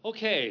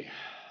Okay,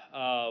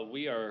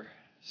 we are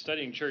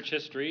studying church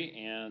history,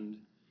 and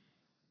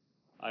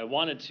I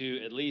wanted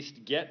to at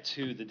least get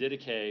to the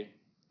Didache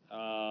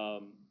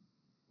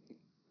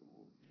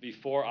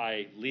before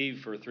I leave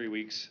for 3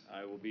 weeks.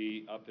 I will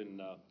be up in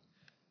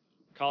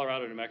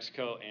Colorado, New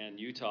Mexico, and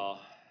Utah,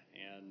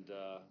 and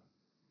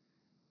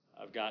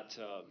I've got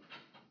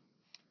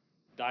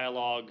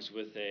dialogues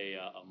with a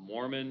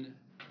Mormon,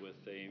 with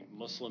a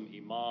Muslim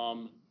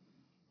imam,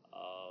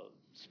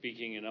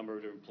 speaking in a number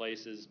of different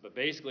places. But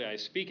basically, I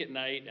speak at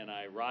night and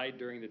I ride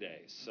during the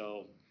day.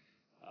 So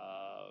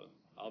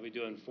I'll be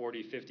doing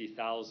 40,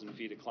 50,000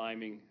 feet of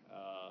climbing,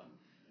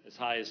 as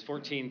high as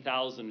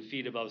 14,000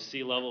 feet above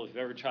sea level. If you've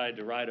ever tried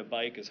to ride a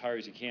bike as hard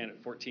as you can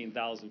at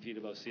 14,000 feet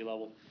above sea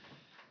level,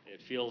 it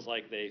feels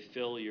like they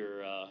fill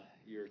your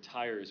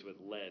tires with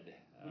lead.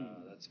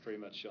 That's pretty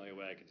much the only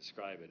way I could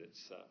describe it.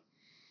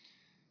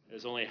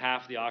 There's only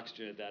half the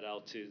oxygen at that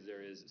altitude as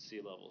there is at sea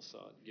level, so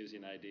it gives you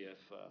an idea of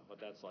what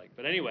that's like.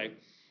 But anyway,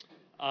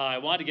 I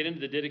wanted to get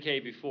into the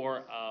Didache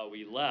before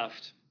we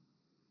left.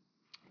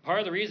 Part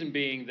of the reason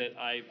being that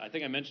I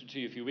think I mentioned to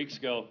you a few weeks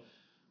ago,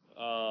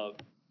 a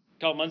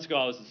couple months ago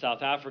I was in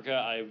South Africa.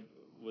 I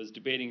was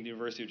debating at the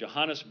University of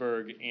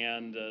Johannesburg,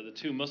 and the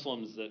two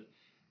Muslims that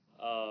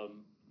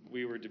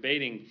we were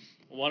debating,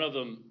 one of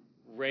them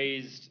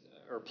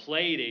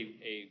played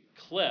a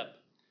clip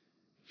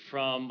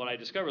from what I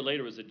discovered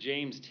later was a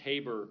James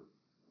Tabor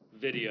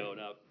video.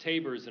 Now,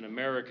 Tabor's an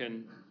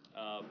American,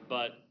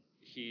 but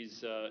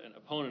he's an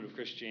opponent of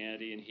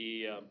Christianity, and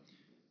he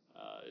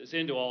is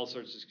into all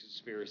sorts of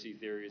conspiracy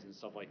theories and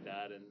stuff like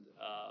that. And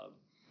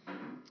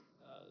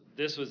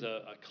this was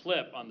a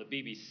clip on the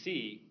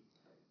BBC,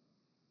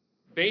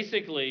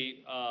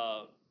 basically,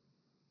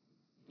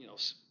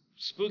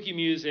 spooky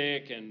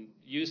music and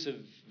use of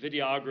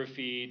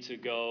videography to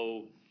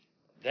go,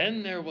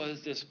 then there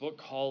was this book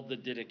called the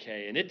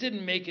Didache, and it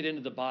didn't make it into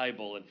the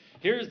Bible, and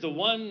here's the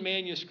one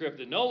manuscript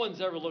that no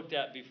one's ever looked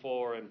at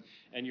before,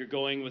 and you're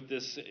going with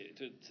this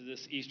to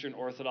this Eastern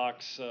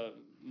Orthodox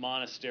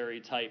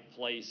monastery type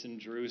place in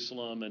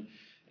Jerusalem, and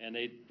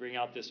they bring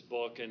out this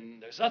book,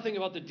 and there's nothing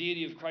about the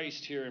deity of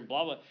Christ here, and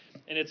blah, blah,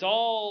 and it's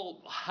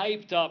all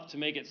hyped up to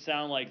make it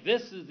sound like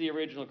this is the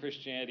original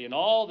Christianity, and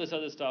all this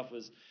other stuff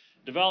was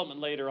development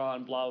later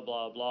on, blah,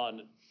 blah, blah,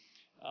 and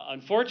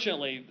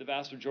unfortunately, the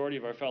vast majority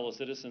of our fellow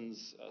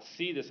citizens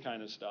see this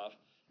kind of stuff,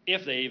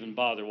 if they even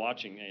bother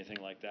watching anything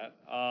like that.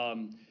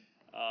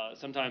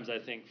 Sometimes I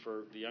think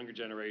for the younger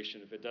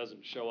generation, if it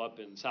doesn't show up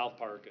in South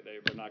Park,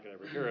 they're not going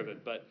to ever hear of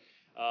it, but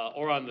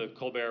or on the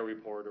Colbert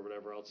Report or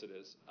whatever else it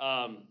is.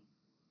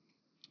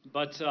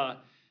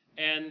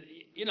 And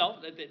you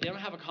know, they don't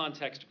have a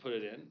context to put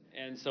it in,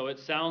 and so it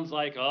sounds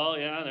like, oh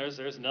yeah,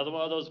 there's another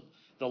one of those,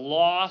 the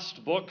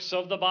lost books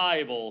of the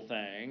Bible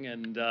thing,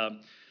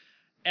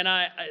 and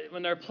I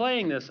when they're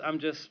playing this,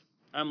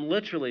 I'm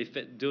literally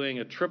doing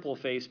a triple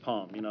face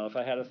palm. You know, if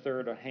I had a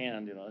third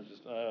hand, you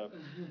know,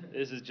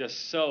 this is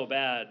just so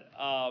bad.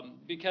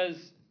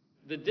 Because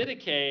the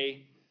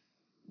Didache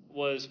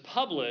was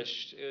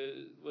published,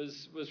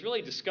 was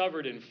really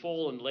discovered in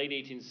full in the late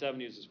 1870s.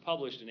 It was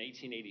published in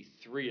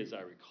 1883, as I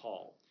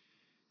recall.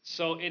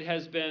 So it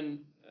has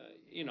been,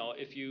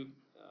 if you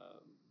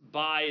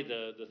buy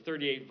the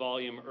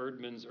 38-volume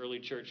Erdman's Early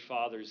Church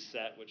Fathers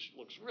set, which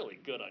looks really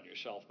good on your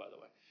shelf, by the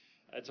way.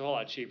 It's a whole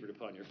lot cheaper to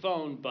put on your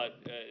phone, but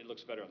it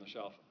looks better on the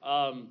shelf.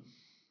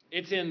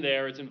 It's in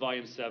there. It's in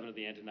Volume 7 of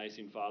the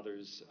Ante-Nicene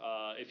Fathers.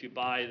 If you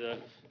buy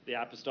the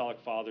Apostolic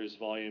Fathers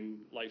volume,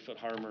 Lightfoot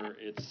Harmer,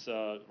 it's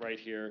right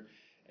here.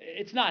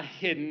 It's not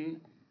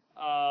hidden.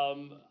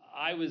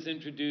 I was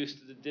introduced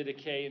to the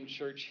Didache in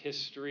church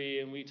history,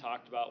 and we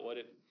talked about what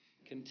it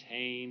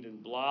contained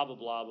and blah, blah,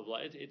 blah, blah, blah.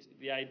 It's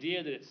the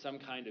idea that it's some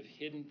kind of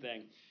hidden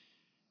thing.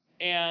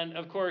 And,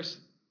 of course,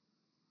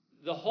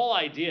 the whole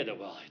idea that,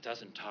 well, it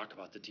doesn't talk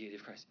about the deity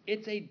of Christ.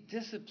 It's a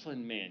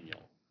discipline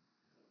manual.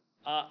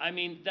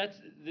 That's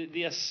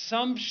the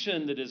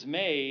assumption that is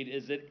made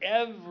is that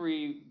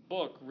every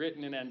book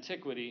written in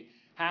antiquity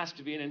has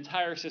to be an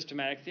entire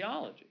systematic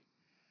theology.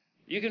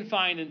 You can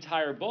find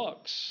entire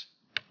books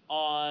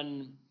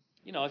on,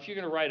 if you're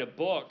going to write a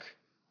book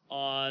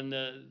on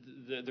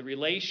the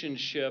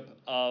relationship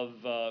of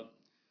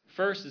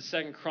 1st and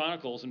 2nd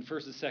Chronicles and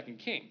 1st and 2nd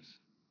Kings,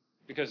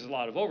 because there's a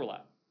lot of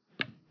overlap.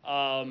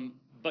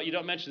 But you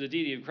don't mention the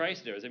deity of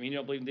Christ there. Does that mean you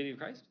don't believe in the deity of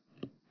Christ?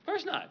 Of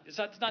course not. It's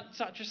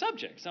not your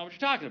subject. It's not what you're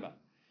talking about.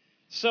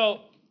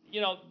 So,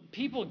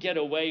 people get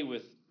away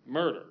with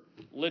murder,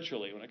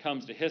 literally, when it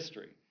comes to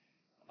history,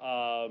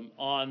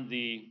 on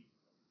the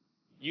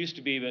used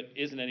to be but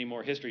isn't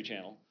anymore History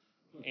Channel,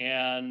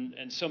 and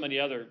so many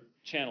other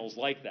channels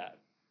like that,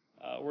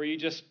 where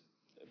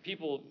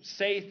people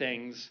say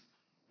things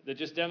that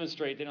just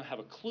demonstrate they don't have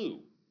a clue.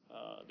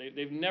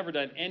 They've never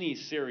done any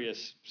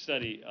serious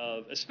study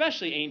of,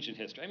 especially ancient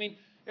history. I mean,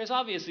 there's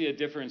obviously a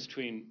difference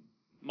between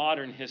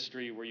modern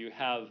history, where you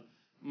have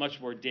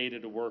much more data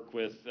to work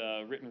with,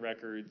 written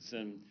records,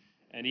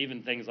 and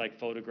even things like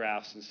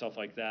photographs and stuff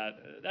like that.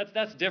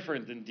 That's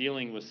different than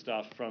dealing with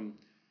stuff from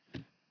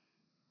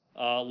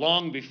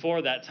long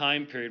before that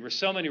time period, where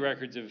so many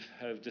records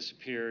have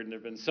disappeared, and there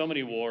have been so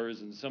many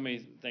wars and so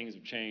many things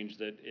have changed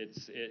that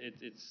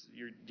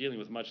you're dealing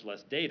with much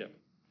less data.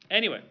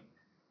 Anyway,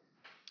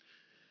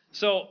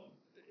 so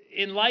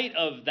in light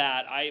of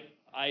that,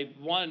 I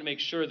wanted to make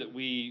sure that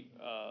we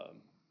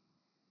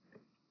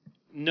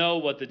know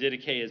what the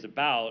Didache is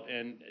about,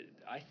 and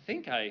I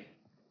think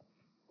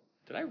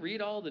did I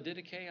read all the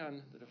Didache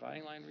on the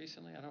Dividing Line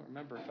recently? I don't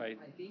remember if I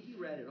think you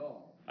read it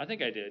all. I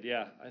think I did,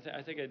 yeah.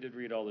 I think I did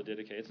read all the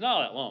Didache. It's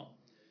not that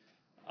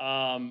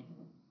long.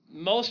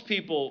 Most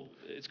people,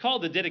 it's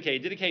called the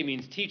Didache. Didache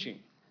means teaching.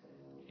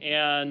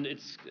 And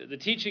it's the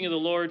teaching of the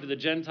Lord to the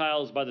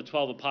Gentiles by the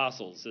 12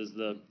 apostles is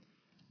the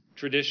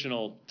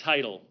traditional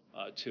title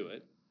to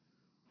it.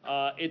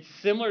 It's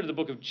similar to the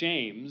book of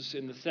James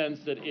in the sense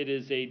that it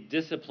is a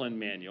discipline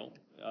manual.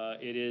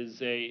 It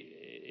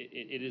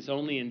is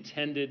only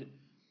intended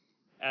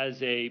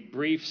as a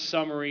brief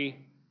summary,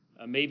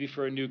 maybe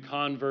for a new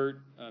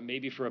convert,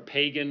 maybe for a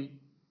pagan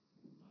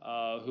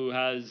who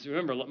has,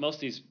 remember, most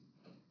of these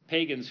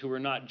pagans who were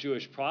not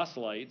Jewish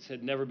proselytes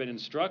had never been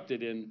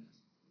instructed in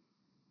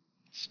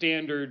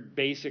standard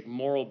basic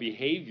moral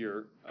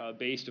behavior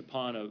based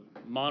upon a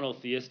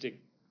monotheistic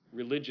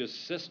religious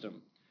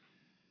system.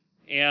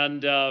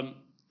 And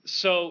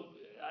so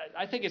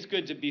I think it's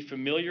good to be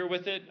familiar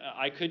with it.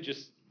 I could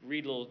just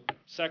read little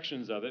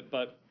sections of it,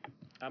 but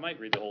I might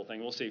read the whole thing.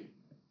 We'll see.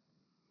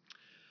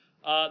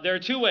 There are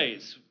two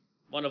ways,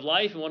 one of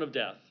life and one of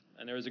death.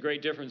 And there is a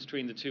great difference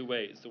between the two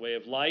ways. The way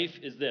of life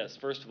is this.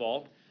 First of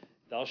all,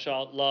 thou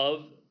shalt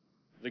love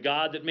the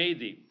God that made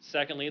thee.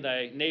 Secondly,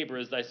 thy neighbor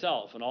is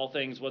thyself. And all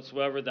things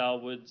whatsoever thou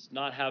wouldst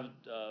not have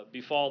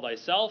befall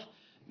thyself,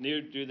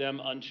 neither do them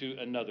unto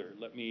another.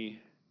 Let me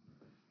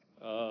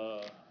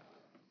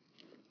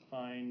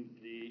find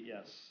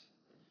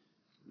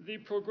the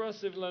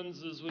progressive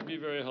lenses would be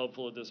very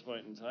helpful at this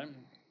point in time.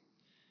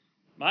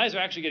 My eyes are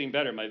actually getting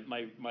better.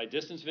 My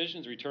distance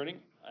vision is returning.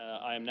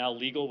 I am now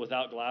legal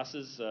without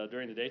glasses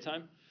during the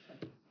daytime.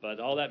 But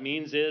all that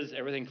means is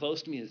everything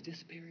close to me is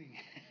disappearing.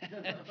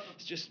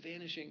 It's just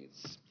vanishing.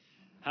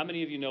 How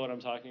many of you know what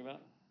I'm talking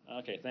about?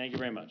 Okay, thank you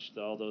very much.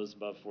 All those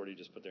above 40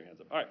 just put their hands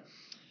up. All right.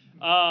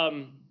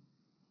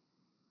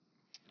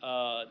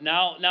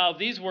 Now of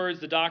these words,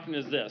 the doctrine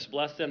is this.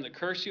 Bless them that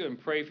curse you and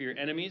pray for your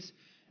enemies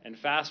and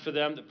fast for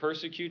them that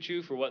persecute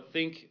you. For what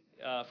thank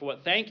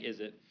is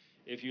it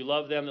if you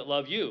love them that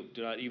love you?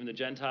 Do not even the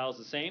Gentiles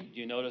the same? Do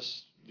you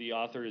notice the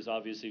author is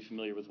obviously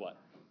familiar with what?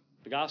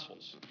 The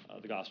Gospels,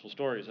 the Gospel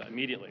stories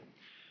immediately.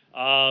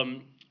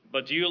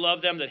 But do you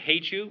love them that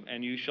hate you,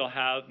 and you shall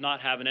not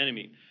have an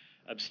enemy?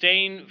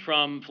 Abstain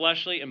from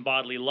fleshly and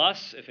bodily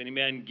lusts. If any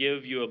man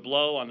give you a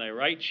blow on thy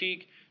right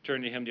cheek,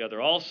 turn to him the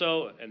other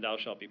also, and thou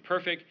shalt be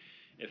perfect.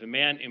 If a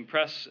man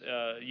force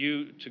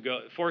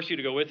you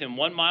to go with him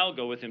 1 mile,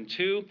 go with him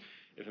 2.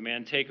 If a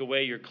man take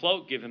away your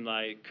cloak, give him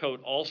thy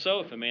coat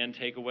also. If a man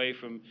take away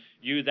from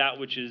you that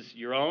which is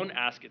your own,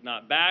 ask it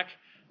not back,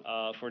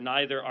 for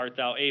neither art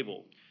thou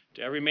able.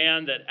 To every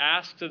man that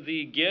asks of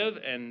thee, give,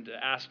 and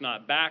ask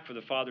not back, for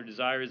the Father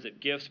desires that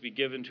gifts be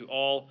given to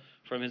all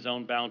from his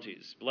own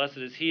bounties. Blessed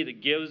is he that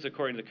gives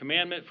according to the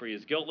commandment, for he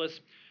is guiltless.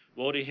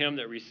 Woe to him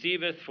that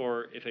receiveth,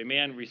 for if a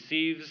man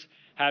receives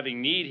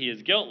having need, he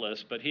is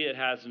guiltless, but he that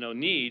has no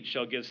need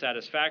shall give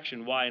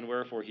satisfaction why and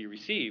wherefore he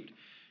received.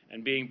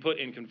 And being put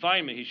in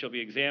confinement, he shall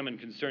be examined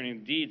concerning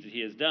the deeds that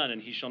he has done,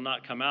 and he shall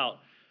not come out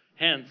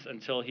hence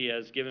until he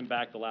has given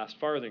back the last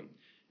farthing.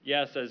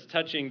 Yes, as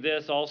touching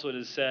this also it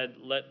is said,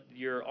 let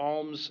your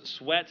alms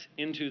sweat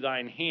into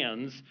thine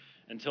hands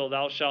until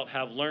thou shalt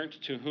have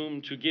learnt to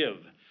whom to give.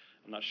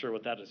 I'm not sure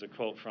what that is a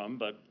quote from,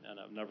 and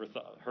I've never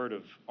heard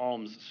of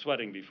alms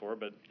sweating before,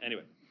 but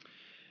anyway.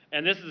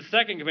 And this is the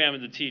second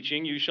commandment of the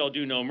teaching. You shall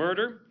do no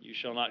murder. You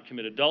shall not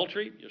commit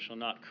adultery. You shall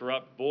not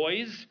corrupt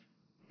boys.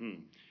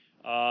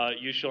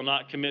 You shall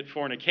not commit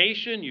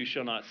fornication. You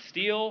shall not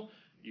steal.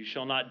 You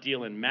shall not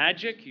deal in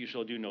magic. You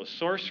shall do no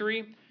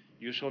sorcery.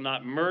 You shall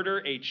not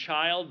murder a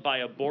child by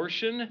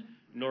abortion,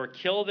 nor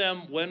kill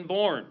them when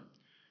born.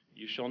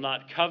 You shall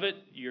not covet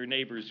your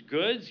neighbor's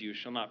goods. You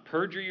shall not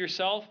perjure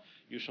yourself.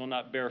 You shall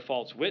not bear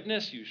false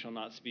witness. You shall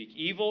not speak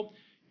evil.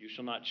 You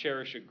shall not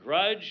cherish a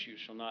grudge. You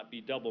shall not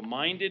be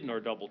double-minded nor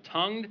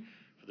double-tongued,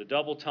 for the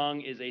double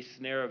tongue is a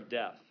snare of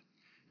death.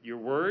 Your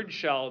word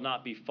shall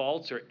not be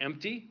false or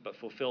empty, but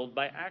fulfilled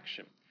by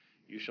action.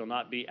 You shall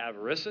not be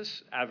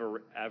avaricious,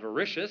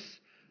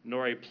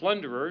 nor a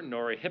plunderer,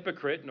 nor a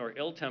hypocrite, nor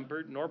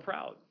ill-tempered, nor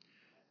proud.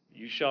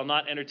 You shall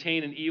not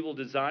entertain an evil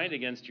design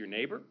against your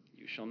neighbor.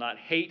 You shall not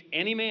hate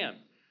any man,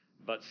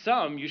 but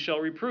some you shall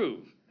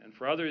reprove, and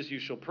for others you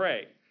shall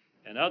pray,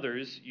 and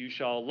others you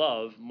shall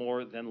love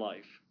more than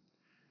life.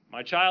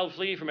 My child,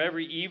 flee from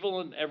every evil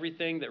and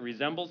everything that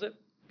resembles it.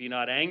 Be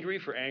not angry,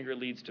 for anger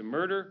leads to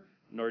murder,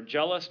 nor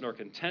jealous, nor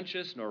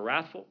contentious, nor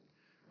wrathful.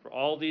 For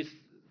all these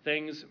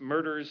things, of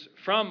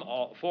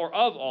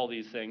all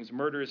these things,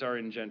 murders are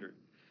engendered.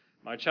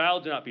 My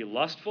child, do not be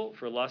lustful,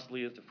 for lust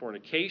leadeth to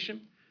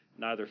fornication,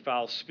 neither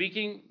foul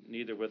speaking,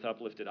 neither with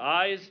uplifted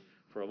eyes,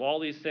 for of all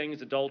these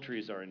things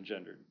adulteries are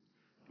engendered.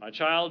 My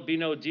child, be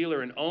no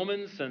dealer in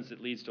omens, since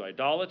it leads to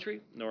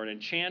idolatry, nor an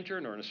enchanter,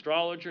 nor an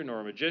astrologer, nor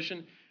a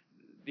magician.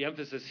 The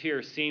emphasis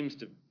here seems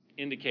to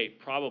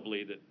indicate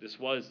probably that this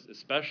was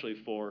especially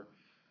for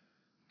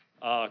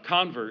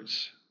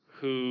converts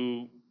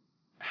who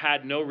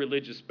had no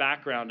religious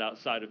background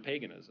outside of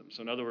paganism.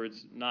 So in other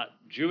words, not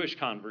Jewish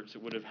converts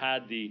that would have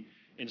had the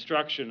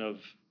instruction of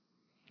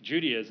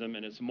Judaism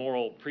and its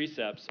moral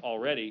precepts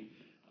already,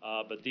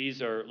 but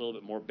these are a little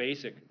bit more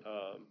basic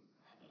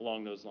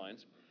along those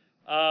lines.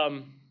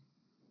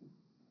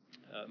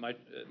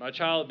 My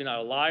child, be not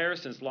a liar,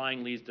 since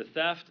lying leads to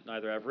theft,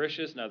 neither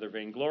avaricious, neither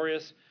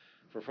vainglorious.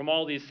 For from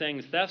all these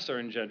things thefts are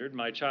engendered.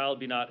 My child,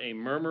 be not a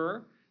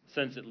murmurer,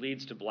 since it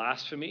leads to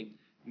blasphemy,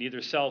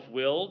 neither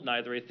self-willed,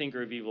 neither a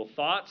thinker of evil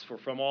thoughts. For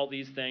from all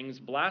these things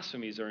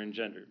blasphemies are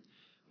engendered.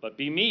 But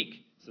be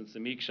meek, since the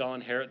meek shall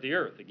inherit the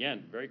earth.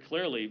 Again, very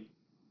clearly,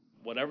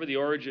 whatever the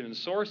origin and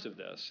source of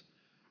this,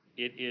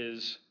 it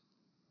is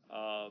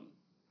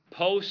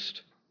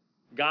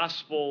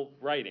post-gospel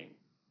writing.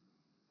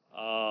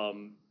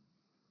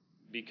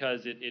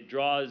 Because it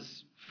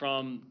draws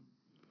from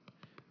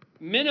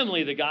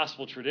minimally the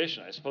gospel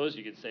tradition. I suppose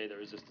you could say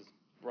there is just this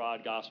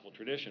broad gospel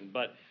tradition,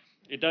 but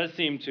it does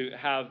seem to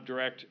have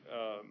direct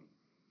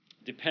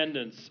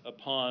dependence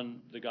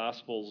upon the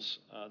gospels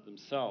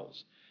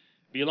themselves.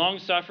 Be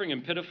long-suffering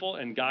and pitiful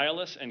and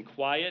guileless and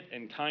quiet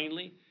and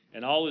kindly,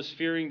 and always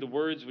fearing the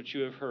words which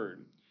you have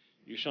heard.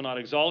 You shall not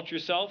exalt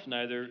yourself,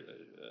 neither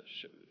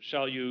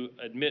shall you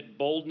admit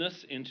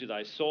boldness into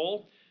thy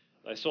soul.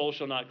 Thy soul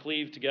shall not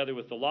cleave together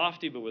with the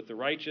lofty, but with the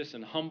righteous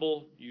and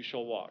humble you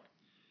shall walk.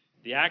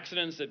 The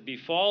accidents that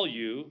befall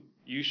you,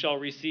 you shall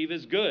receive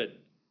as good,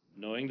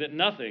 knowing that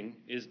nothing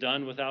is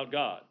done without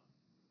God.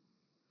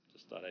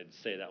 Just thought I'd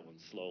say that one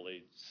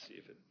slowly, see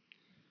if it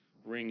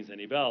rings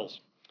any bells.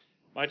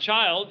 My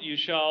child, you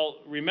shall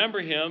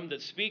remember him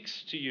that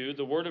speaks to you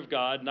the word of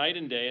God night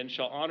and day, and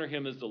shall honor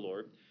him as the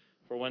Lord.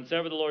 For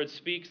whencever the Lord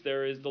speaks,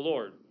 there is the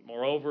Lord.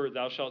 Moreover,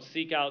 thou shalt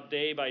seek out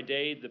day by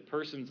day the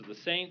persons of the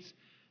saints,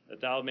 that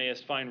thou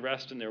mayest find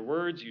rest in their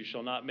words. You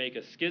shall not make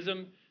a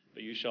schism,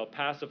 but you shall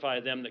pacify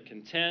them that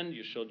contend.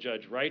 You shall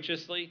judge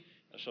righteously.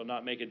 Thou shalt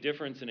not make a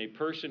difference in a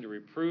person to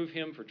reprove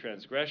him for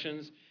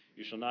transgressions.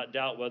 You shall not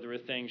doubt whether a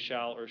thing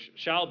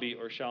shall be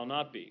or shall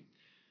not be.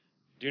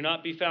 Do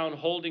not be found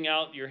holding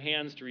out your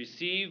hands to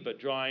receive, but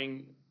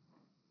drawing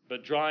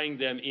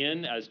them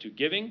in as to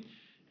giving.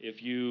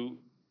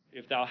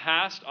 If thou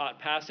hast aught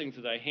passing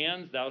through thy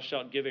hands, thou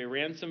shalt give a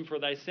ransom for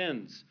thy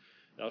sins.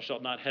 Thou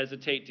shalt not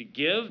hesitate to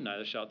give,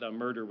 neither shalt thou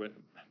murmur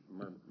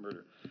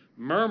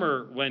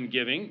when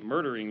giving.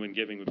 Murdering when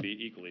giving would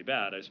be equally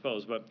bad, I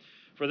suppose. But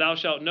for thou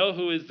shalt know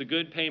who is the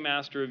good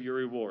paymaster of your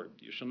reward.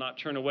 You shall not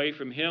turn away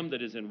from him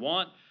that is in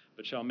want,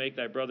 but shall make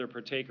thy brother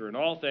partaker in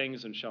all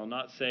things, and shall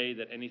not say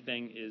that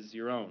anything is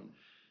your own.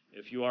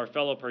 If you are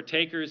fellow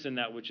partakers in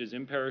that which is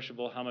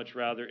imperishable, how much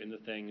rather in the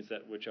things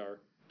that which are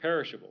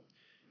perishable?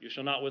 You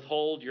shall not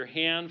withhold your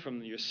hand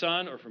from your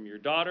son or from your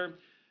daughter,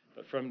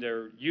 but from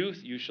their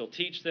youth you shall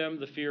teach them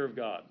the fear of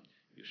God.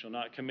 You shall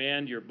not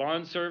command your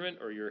bondservant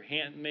or your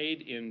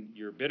handmaid in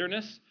your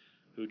bitterness,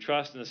 who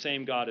trust in the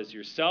same God as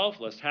yourself,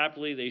 lest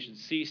haply they should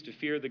cease to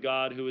fear the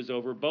God who is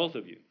over both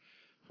of you.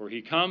 For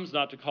he comes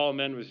not to call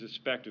men with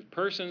respect of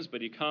persons,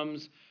 but he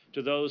comes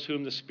to those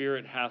whom the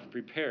Spirit hath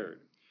prepared.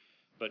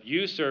 But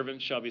you,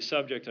 servants, shall be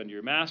subject unto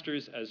your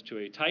masters as to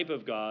a type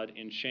of God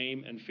in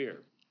shame and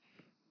fear.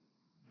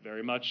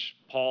 Very much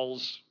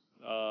Paul's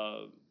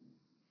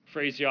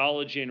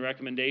phraseology and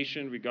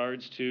recommendation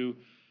regards to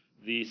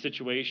the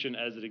situation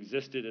as it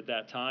existed at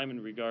that time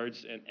in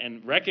regards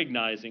and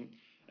recognizing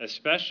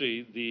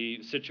especially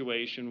the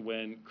situation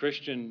when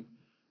Christian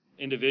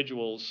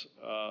individuals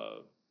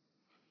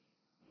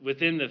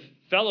within the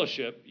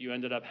fellowship, you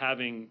ended up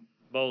having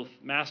both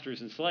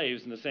masters and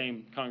slaves in the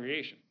same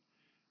congregation.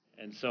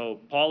 And so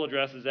Paul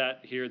addresses that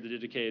here. The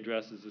Didache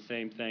addresses the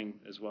same thing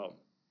as well.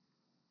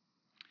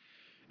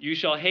 You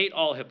shall hate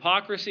all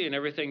hypocrisy and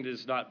everything that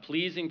is not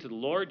pleasing to the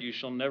Lord. You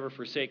shall never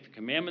forsake the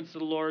commandments of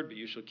the Lord, but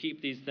you shall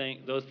keep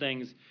those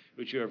things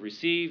which you have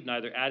received,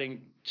 neither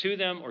adding to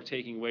them or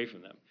taking away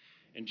from them.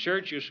 In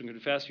church you shall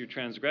confess your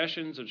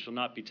transgressions, and shall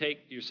not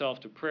betake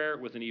yourself to prayer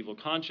with an evil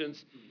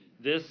conscience.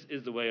 This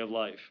is the way of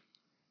life.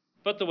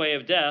 But the way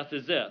of death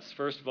is this.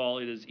 First of all,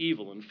 it is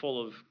evil and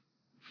full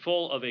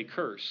of a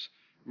curse.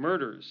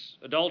 Murders,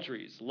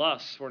 adulteries,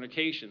 lusts,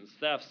 fornications,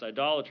 thefts,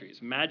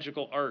 idolatries,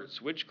 magical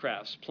arts,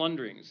 witchcrafts,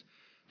 plunderings,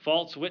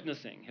 false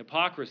witnessing,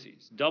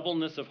 hypocrisies,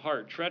 doubleness of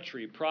heart,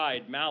 treachery,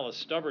 pride, malice,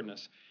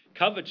 stubbornness,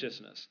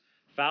 covetousness,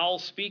 foul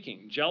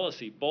speaking,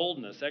 jealousy,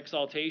 boldness,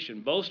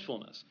 exaltation,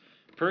 boastfulness,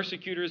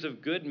 persecutors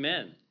of good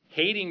men,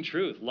 hating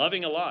truth,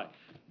 loving a lie.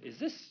 Is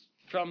this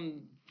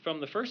from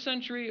the first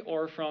century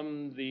or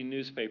from the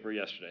newspaper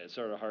yesterday? It's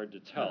sort of hard to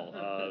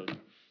tell.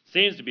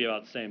 Seems to be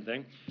about the same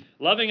thing.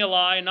 Loving a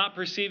lie, not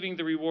perceiving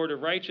the reward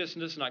of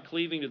righteousness, not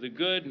cleaving to the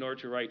good, nor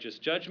to righteous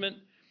judgment.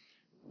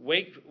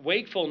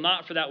 Wakeful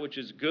not for that which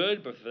is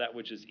good, but for that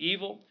which is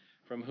evil,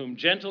 from whom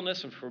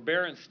gentleness and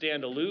forbearance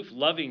stand aloof,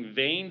 loving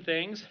vain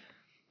things.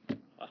 You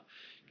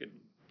could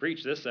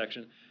preach this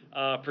section.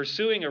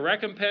 Pursuing a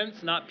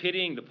recompense, not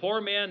pitying the poor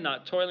man,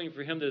 not toiling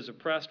for him that is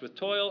oppressed with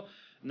toil,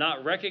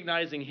 not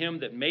recognizing him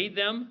that made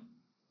them.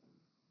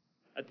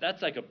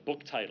 That's like a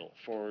book title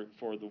for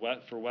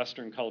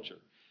Western culture.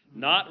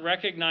 Not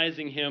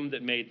recognizing him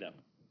that made them.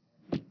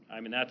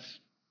 I mean, that's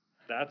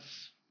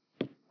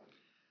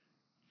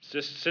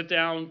just sit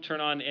down,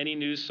 turn on any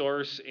news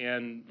source,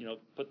 and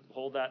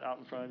hold that out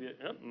in front of you.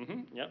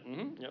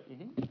 Yep.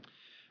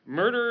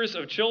 Murderers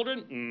of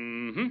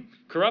children,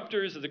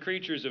 corrupters of the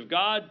creatures of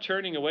God,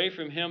 turning away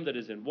from him that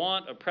is in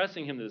want,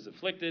 oppressing him that is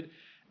afflicted,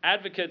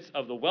 advocates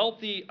of the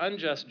wealthy,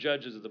 unjust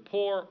judges of the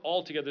poor,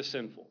 altogether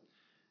sinful.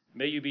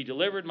 May you be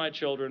delivered, my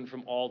children,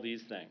 from all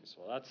these things.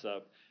 Well,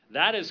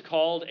 that is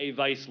called a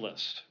vice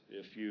list.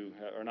 If you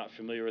are not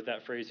familiar with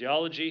that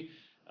phraseology,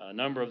 a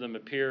number of them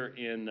appear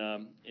in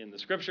the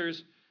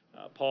scriptures.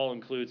 Paul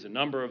includes a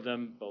number of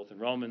them, both in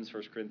Romans,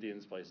 1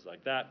 Corinthians, places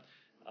like that.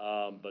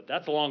 But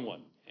that's a long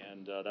one,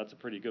 and that's a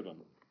pretty good one.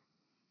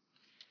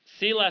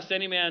 See lest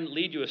any man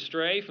lead you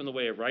astray from the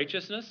way of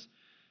righteousness,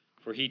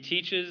 for he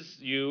teaches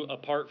you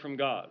apart from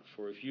God.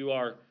 For if you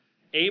are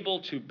able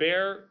to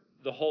bear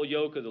the whole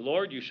yoke of the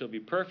Lord, you shall be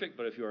perfect.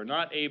 But if you are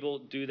not able,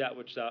 do that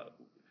which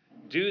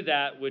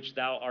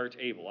thou art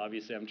able.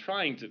 Obviously, I'm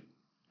trying to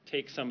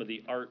take some of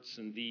the arts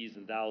and these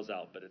and thous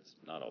out, but it's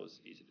not always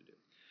easy to do.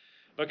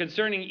 But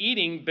concerning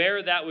eating,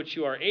 bear that which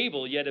you are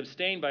able, yet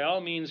abstain by all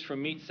means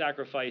from meat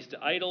sacrificed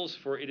to idols,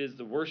 for it is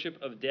the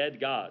worship of dead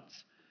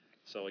gods.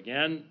 So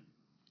again,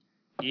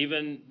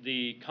 even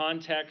the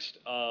context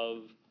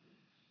of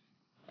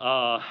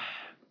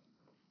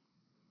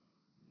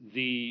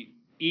the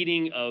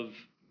eating of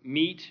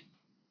meat,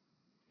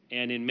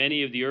 and in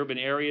many of the urban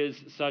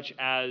areas, such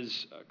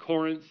as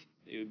Corinth,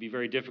 it would be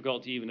very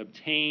difficult to even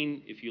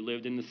obtain, if you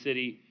lived in the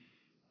city,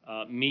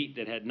 meat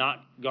that had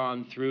not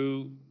gone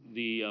through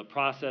the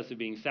process of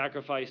being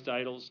sacrificed to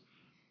idols.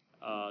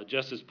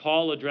 Just as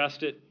Paul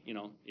addressed it,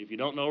 if you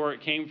don't know where it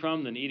came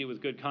from, then eat it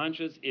with good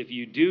conscience. If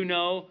you do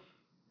know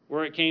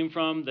where it came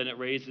from, then it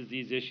raises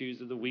these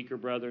issues of the weaker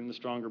brethren, the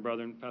stronger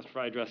brethren. Pastor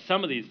Fry addressed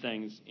some of these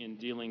things in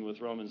dealing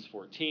with Romans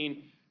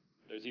 14.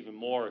 There's even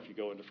more if you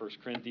go into 1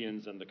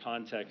 Corinthians and the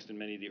context in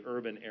many of the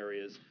urban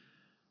areas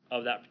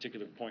of that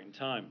particular point in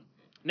time.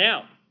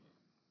 Now,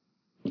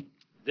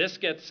 this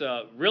gets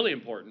really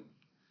important.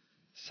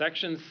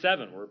 Section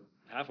 7, we're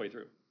halfway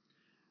through.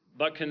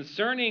 But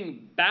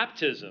concerning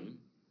baptism,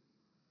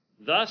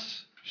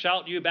 thus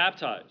shalt you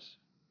baptize.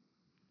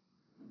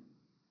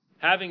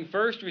 Having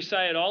first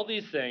recited all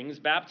these things,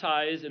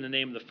 baptize in the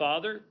name of the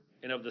Father,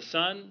 and of the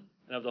Son,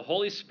 and of the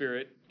Holy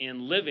Spirit,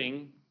 in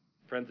living,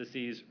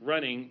 parentheses,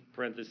 running,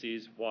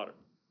 parentheses, water.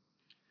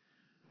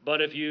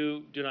 But if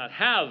you do not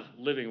have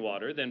living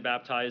water, then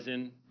baptize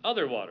in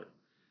other water.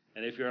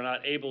 And if you're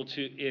not able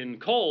to in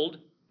cold,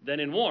 then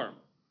in warm.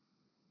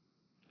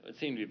 It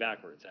seemed to be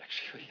backwards,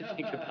 actually, when you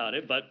think about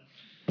it. But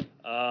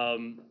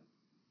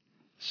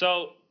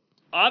so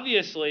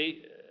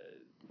obviously,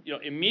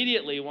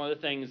 immediately one of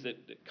the things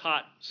that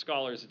caught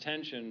scholars'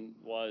 attention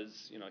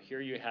was,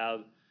 here you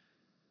have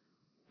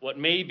what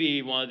may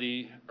be one of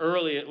the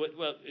earliest,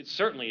 well, it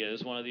certainly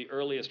is one of the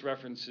earliest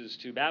references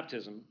to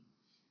baptism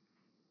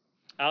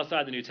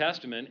outside the New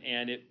Testament,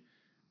 and it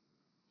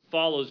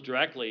follows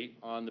directly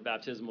on the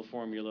baptismal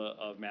formula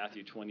of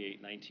Matthew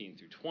 28:19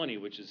 through 20,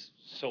 which is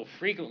so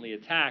frequently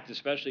attacked,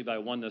 especially by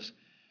oneness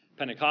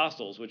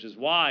Pentecostals, which is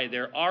why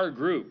there are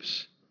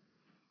groups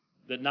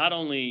that not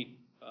only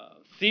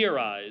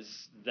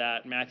theorize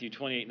that Matthew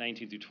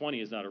 28:19 through 20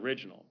 is not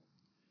original,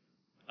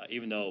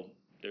 even though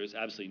there's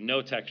absolutely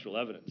no textual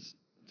evidence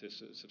to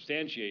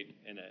substantiate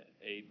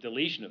a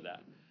deletion of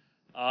that.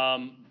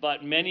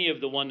 But many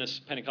of the oneness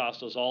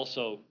Pentecostals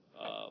also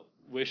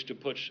wish to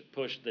push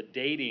the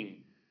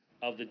dating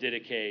of the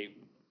Didache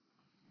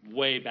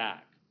way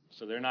back.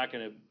 So they're not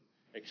going to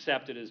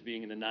accept it as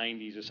being in the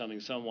 90s or something.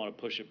 Some want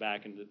to push it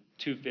back into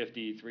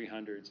 250,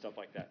 300, stuff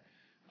like that,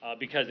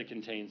 because it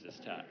contains this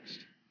text.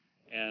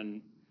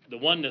 And the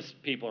oneness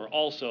people are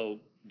also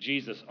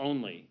Jesus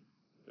only.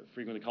 They're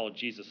frequently called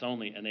Jesus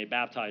only, and they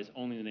baptize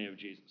only in the name of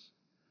Jesus,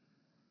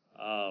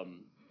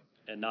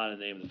 and not in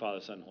the name of the Father,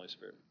 Son, and Holy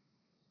Spirit.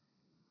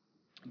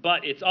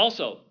 But it's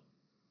also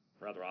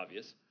rather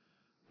obvious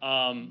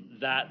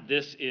that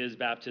this is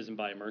baptism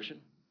by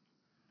immersion,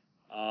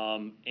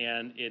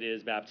 and it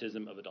is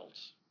baptism of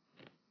adults.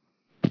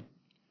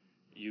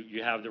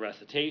 You have the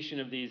recitation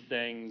of these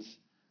things,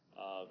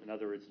 in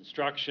other words,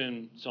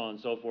 instruction, so on and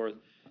so forth.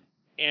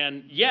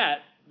 And yet,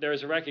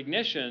 there's a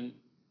recognition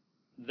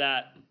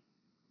that,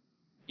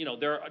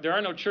 there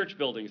are no church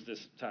buildings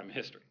this time in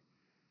history.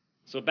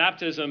 So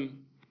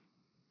baptism,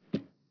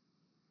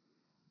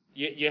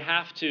 you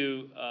have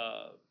to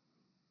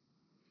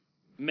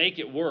make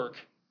it work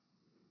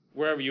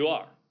wherever you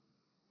are.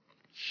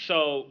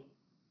 So,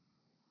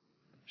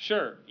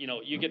 sure,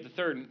 you get the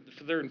third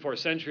and fourth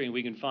century, and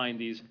we can find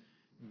these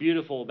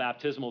beautiful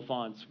baptismal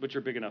fonts, which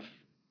are big enough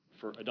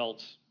for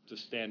adults to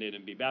stand in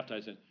and be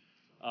baptized in,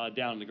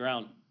 down on the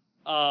ground,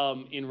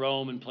 in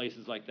Rome and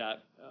places like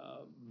that.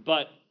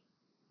 But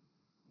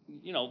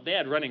they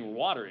had running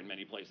water in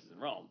many places in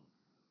Rome.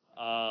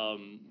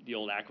 The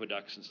old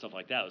aqueducts and stuff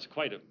like that. It was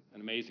quite an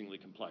amazingly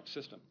complex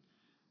system.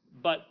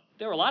 But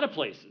there were a lot of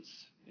places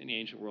in the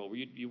ancient world where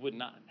you would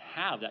not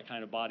have that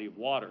kind of body of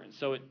water. And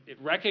so it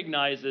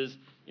recognizes,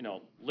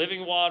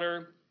 living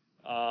water,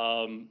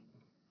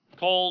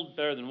 cold,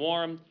 better than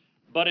warm.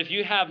 But if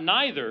you have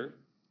neither,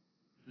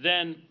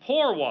 then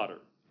pour water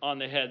on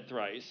the head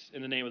thrice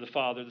in the name of the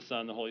Father, the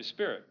Son, and the Holy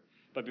Spirit.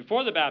 But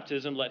before the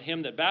baptism, let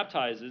him that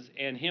baptizes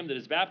and him that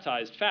is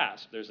baptized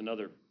fast. There's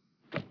another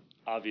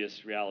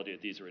obvious reality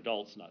that these are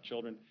adults, not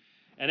children.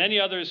 And any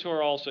others who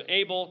are also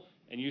able,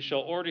 and you shall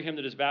order him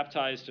that is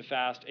baptized to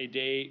fast a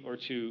day or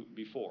two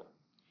before.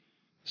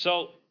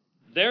 So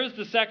there's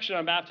the section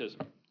on baptism.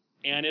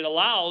 And it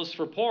allows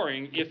for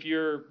pouring if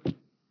you're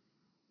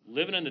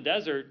living in the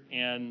desert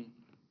and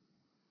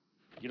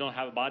you don't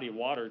have a body of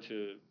water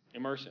to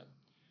immerse in.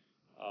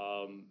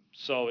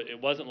 So it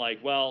wasn't like,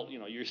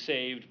 you're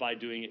saved by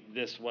doing it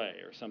this way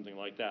or something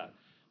like that.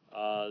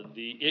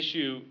 The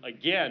issue,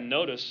 again,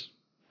 notice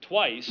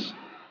twice,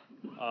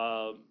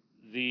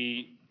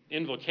 the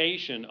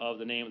invocation of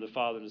the name of the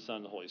Father, and the Son,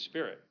 and the Holy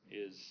Spirit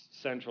is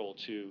central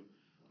to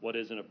what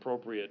is an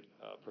appropriate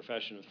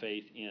profession of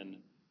faith in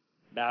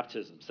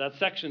baptism. So that's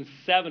section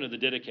 7 of the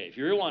Didache. If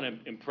you really want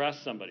to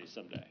impress somebody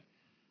someday,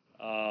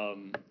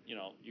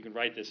 you can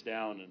write this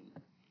down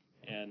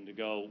and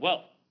go,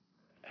 well,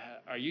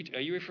 are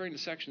you referring to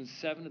section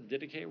 7 of the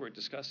Didache where it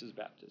discusses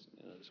baptism?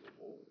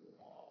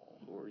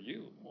 Who are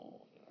you?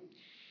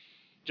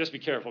 Just be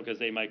careful because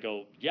they might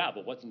go, yeah,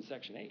 but what's in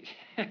section 8?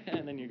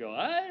 And then you go,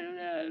 I don't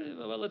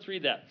know. Well, let's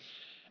read that.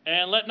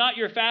 And let not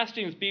your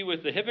fastings be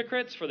with the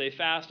hypocrites, for they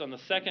fast on the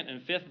 2nd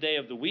and 5th day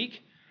of the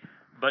week.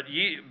 But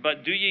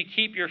do ye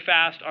keep your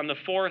fast on the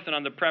 4th and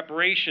on the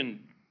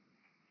preparation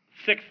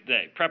 6th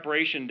day,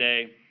 preparation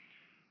day.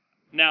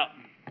 Now,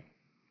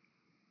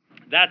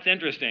 that's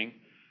interesting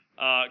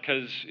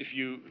because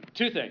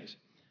two things.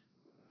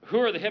 Who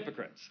are the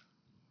hypocrites?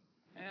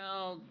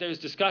 Well, there's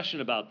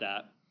discussion about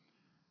that.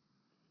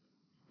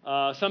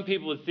 Some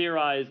people would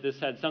theorize this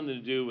had something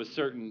to do with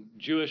certain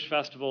Jewish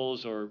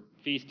festivals or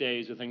feast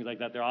days or things like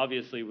that. There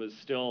obviously was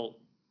still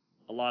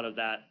a lot of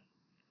that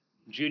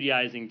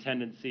Judaizing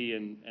tendency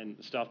and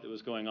stuff that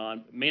was going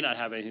on. It may not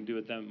have anything to do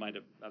with them. It might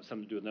have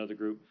something to do with another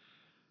group.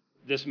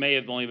 This may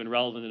have only been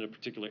relevant in a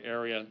particular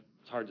area.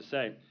 It's hard to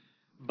say.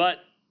 But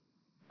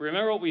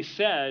remember what we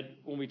said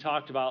when we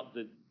talked about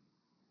the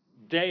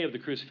day of the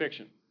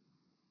crucifixion.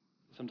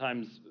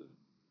 Sometimes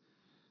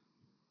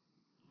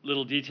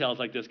little details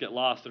like this get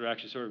lost that are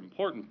actually sort of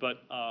important.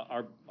 But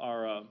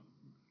our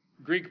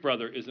Greek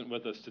brother isn't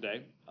with us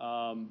today.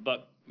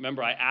 But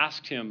remember, I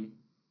asked him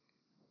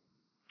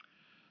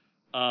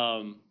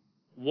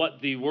what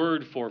the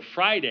word for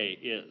Friday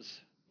is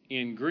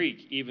in Greek,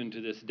 even to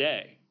this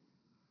day.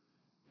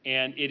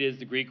 And it is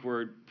the Greek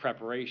word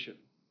preparation.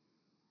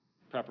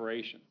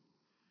 Preparation.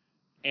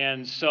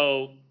 And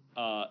so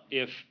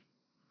if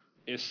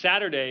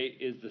Saturday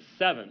is the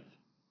 7th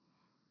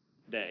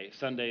day,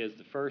 Sunday is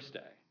the first day.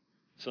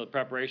 So the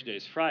preparation day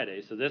is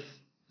Friday. So this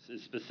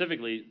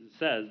specifically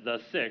says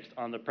the 6th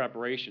on the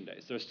preparation day.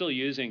 So they're still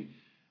using,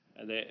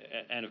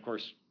 and of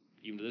course,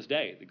 even to this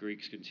day, the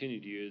Greeks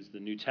continue to use the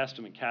New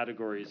Testament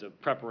categories of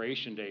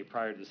preparation day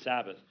prior to the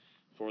Sabbath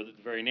for the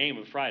very name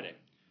of Friday.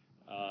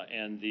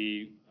 And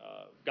the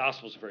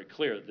Gospels are very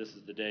clear that this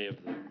is the day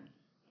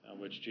on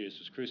which Jesus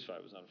was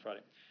crucified, was on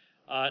Friday.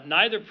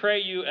 Neither pray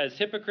you as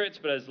hypocrites,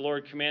 but as the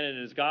Lord commanded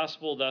in his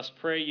gospel. Thus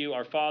pray you,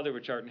 our Father,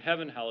 which art in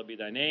heaven, hallowed be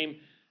thy name.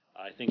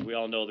 I think we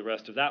all know the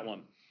rest of that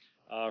one.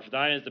 For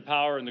thine is the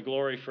power and the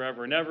glory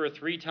forever and ever.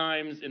 3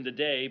 times in the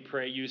day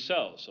pray you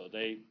so. So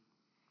they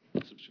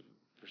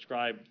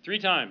prescribe 3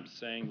 times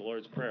saying the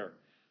Lord's Prayer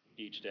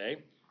each day.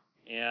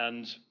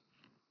 And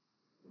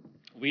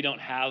we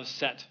don't have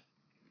set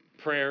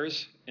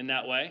prayers in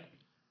that way.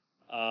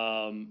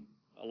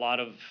 A lot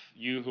of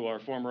you who are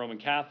former Roman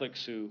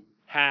Catholics who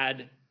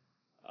had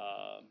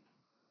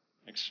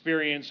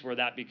experience where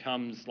that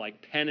becomes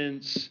like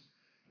penance,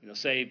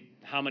 say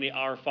how many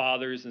Our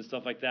Fathers and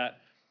stuff like that,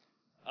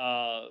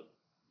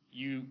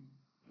 you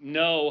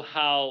know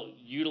how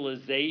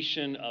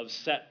utilization of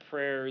set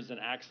prayers and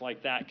acts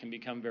like that can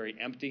become very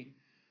empty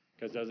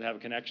because it doesn't have a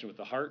connection with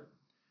the heart.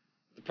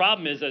 The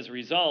problem is, as a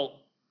result,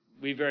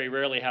 we very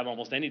rarely have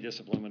almost any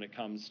discipline when it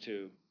comes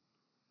to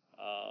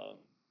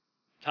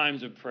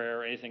times of prayer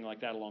or anything like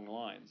that along the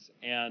lines.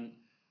 And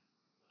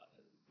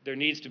there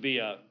needs to be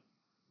a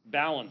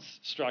balance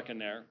struck in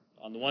there.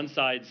 On the one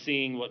side,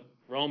 seeing what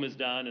Rome has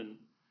done and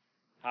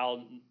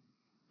how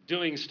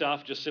doing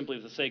stuff just simply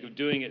for the sake of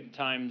doing it in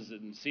times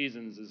and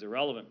seasons is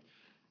irrelevant.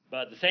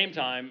 But at the same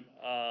time,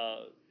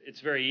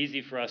 it's very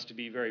easy for us to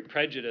be very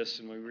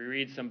prejudiced. And when we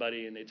read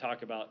somebody and they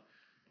talk about,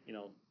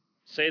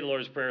 say the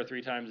Lord's Prayer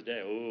 3 times a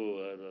day.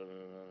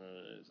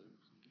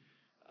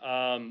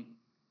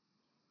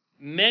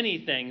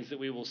 Many things that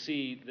we will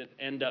see that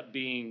end up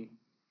being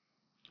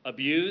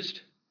abused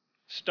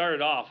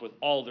started off with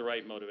all the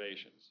right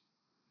motivations.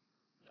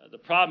 The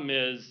problem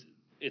is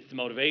it's the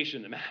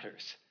motivation that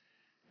matters.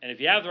 And if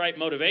you have the right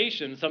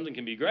motivation, something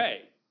can be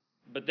great.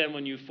 But then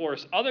when you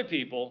force other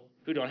people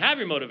who don't have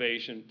your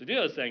motivation to do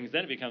those things,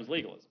 then it becomes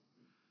legalism.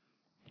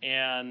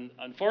 And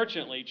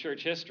unfortunately,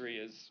 church history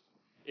is,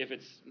 if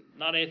it's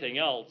not anything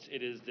else,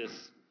 it is this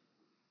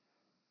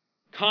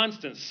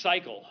constant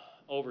cycle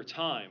over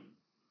time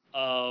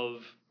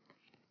of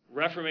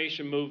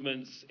Reformation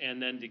movements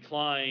and then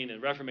decline,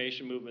 and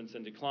Reformation movements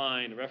and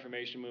decline, and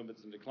Reformation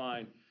movements and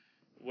decline,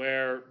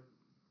 where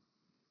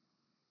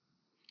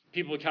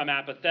people become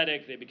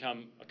apathetic, they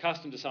become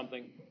accustomed to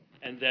something,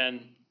 and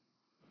then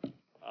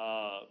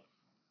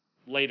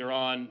later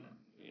on,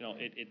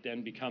 it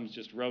then becomes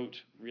just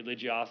rote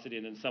religiosity,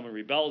 and then someone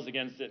rebels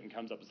against it and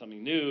comes up with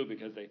something new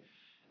because they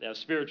have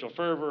spiritual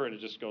fervor, and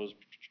it just goes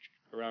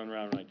around and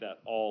around like that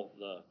all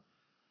the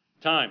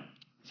time.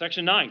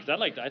 Section 9,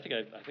 because I think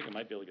I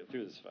might be able to get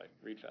through this if I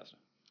read fast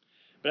enough.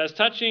 But as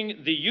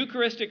touching the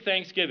Eucharistic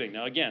thanksgiving,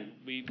 now again,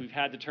 we've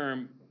had the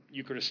term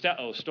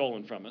Eucharisteo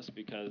stolen from us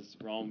because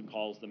Rome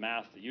calls the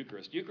Mass the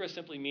Eucharist. Eucharist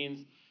simply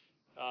means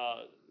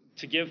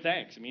to give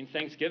thanks. It means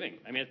thanksgiving.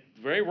 I mean,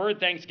 the very word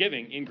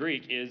thanksgiving in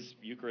Greek is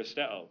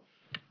Eucharisteo.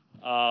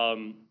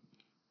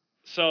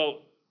 So,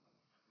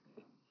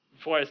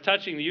 for as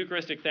touching the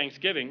Eucharistic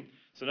thanksgiving,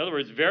 so in other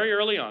words, very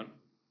early on,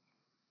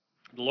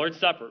 the Lord's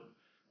Supper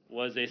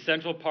was a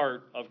central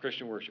part of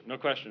Christian worship. No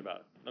question about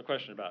it. No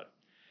question about it.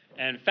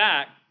 And in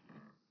fact,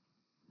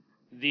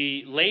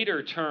 the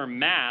later term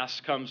Mass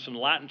comes from the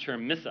Latin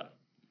term missa,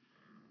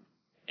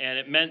 and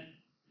it meant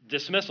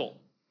dismissal.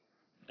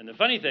 And the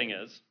funny thing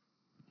is,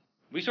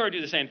 we sort of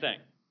do the same thing.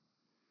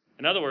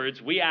 In other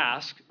words, we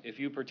ask, if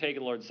you partake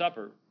of the Lord's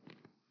Supper,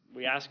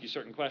 we ask you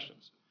certain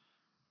questions.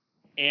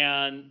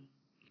 And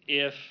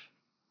if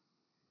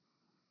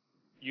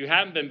you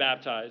haven't been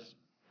baptized,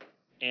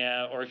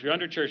 or if you're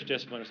under church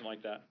discipline or something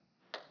like that,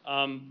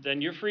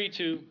 then you're free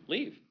to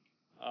leave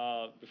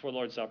before the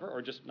Lord's Supper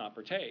or just not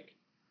partake.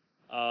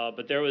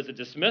 But there was a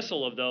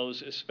dismissal of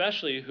those,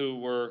 especially who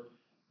were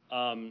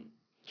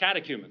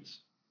catechumens,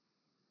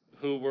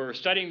 who were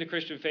studying the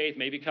Christian faith,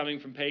 maybe coming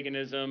from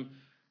paganism.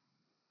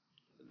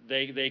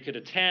 They could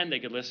attend, they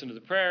could listen to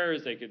the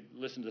prayers, they could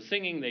listen to the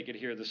singing, they could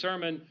hear the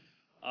sermon.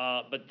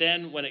 But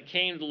then when it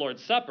came to the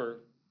Lord's Supper,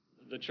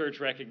 the church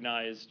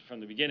recognized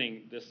from the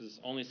beginning this is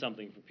only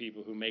something for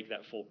people who make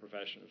that full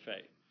profession of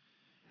faith.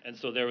 And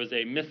so there was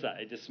a missa,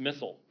 a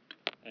dismissal.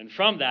 And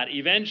from that,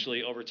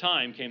 eventually, over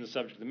time, came the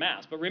subject of the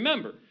Mass. But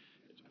remember,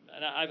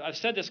 and I've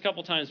said this a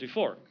couple times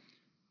before,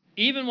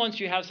 even once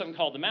you have something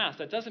called the Mass,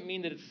 that doesn't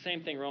mean that it's the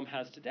same thing Rome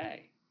has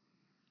today.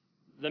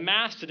 The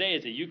Mass today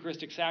is a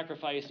Eucharistic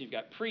sacrifice, and you've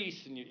got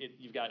priests, and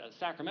you've got a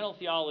sacramental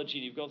theology,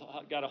 and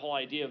you've got a whole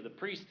idea of the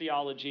priest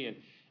theology,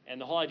 and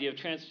the whole idea of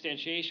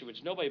transubstantiation,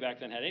 which nobody back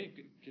then had any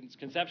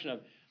conception of.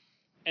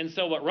 And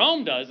so what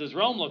Rome does is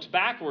Rome looks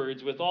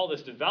backwards with all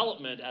this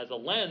development as a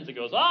lens and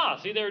goes,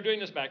 see, they were doing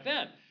this back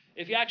then.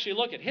 If you actually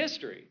look at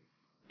history,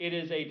 it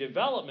is a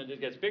development that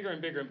gets bigger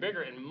and bigger and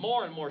bigger, and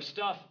more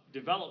stuff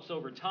develops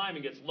over time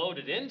and gets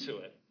loaded into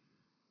it,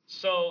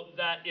 so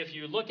that if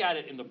you look at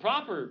it in the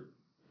proper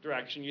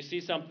direction, you see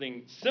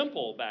something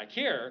simple back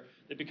here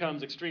that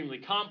becomes extremely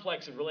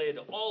complex and related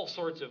to all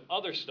sorts of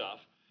other stuff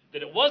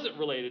that it wasn't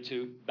related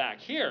to back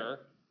here,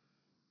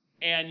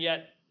 and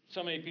yet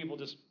so many people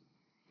just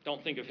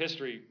don't think of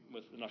history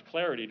with enough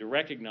clarity to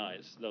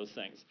recognize those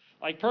things.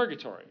 Like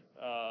purgatory,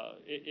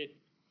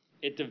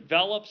 it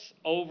develops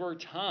over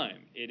time.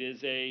 It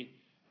is a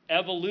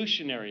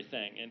evolutionary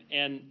thing,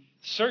 and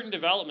certain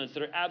developments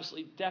that are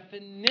absolutely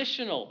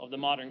definitional of the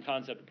modern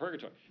concept of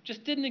purgatory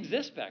just didn't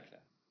exist back then.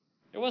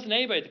 There wasn't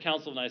anybody at the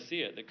Council of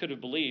Nicaea that could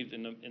have believed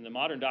in the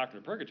modern doctrine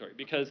of purgatory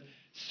because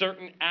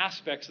certain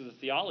aspects of the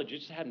theology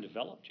just hadn't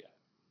developed yet.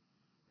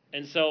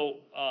 And so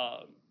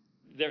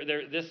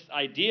this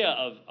idea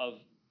of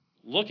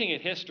looking at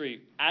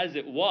history as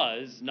it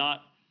was,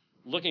 not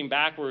looking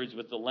backwards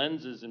with the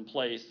lenses in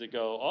place that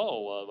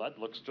go, that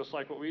looks just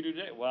like what we do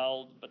today.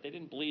 Well, but they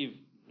didn't believe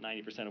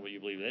 90% of what you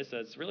believe today, so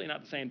it's really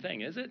not the same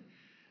thing, is it?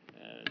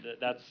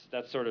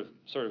 That's sort of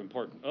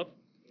important.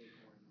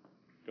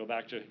 Go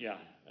back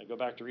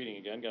to reading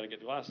again. Got to get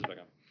the glasses back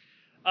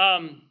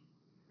on.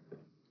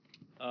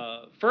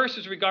 First,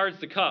 as regards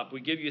the cup,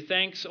 we give you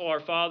thanks, O our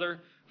Father,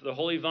 for the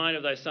holy vine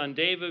of thy Son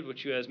David,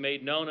 which you hast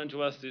made known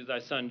unto us through thy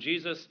Son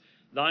Jesus.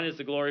 Thine is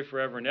the glory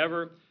forever and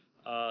ever.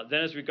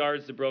 Then as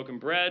regards the broken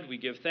bread, we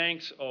give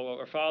thanks, O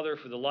our Father,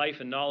 for the life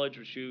and knowledge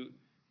which you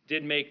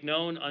did make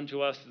known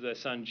unto us through thy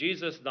Son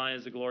Jesus. Thine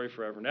is the glory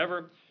forever and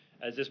ever.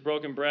 As this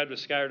broken bread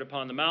was scattered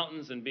upon the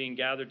mountains and being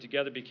gathered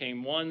together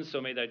became one,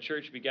 so may thy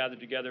church be gathered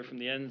together from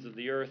the ends of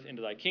the earth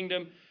into thy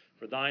kingdom.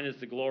 For thine is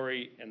the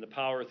glory and the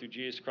power through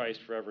Jesus Christ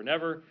forever and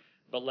ever.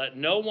 But let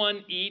no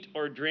one eat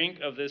or drink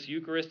of this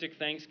Eucharistic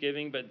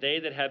thanksgiving, but they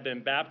that have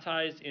been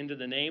baptized into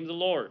the name of the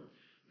Lord.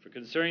 For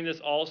concerning this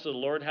also the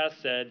Lord hath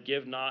said,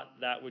 give not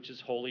that which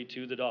is holy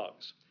to the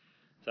dogs.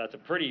 So that's a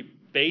pretty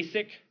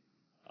basic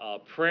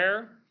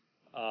prayer.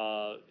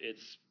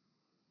 It's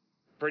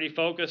pretty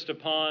focused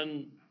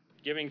upon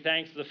giving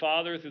thanks to the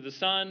Father through the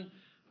Son.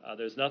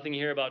 There's nothing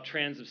here about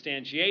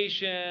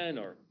transubstantiation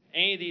or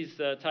any of these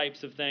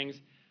types of things.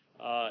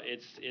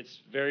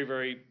 It's very,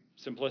 very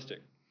simplistic.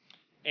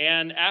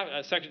 And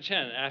section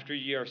 10, after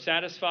ye are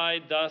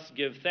satisfied, thus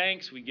give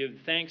thanks. We give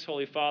thanks,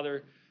 Holy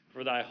Father,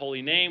 for thy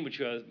holy name, which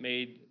you have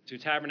made to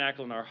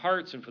tabernacle in our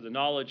hearts, and for the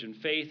knowledge and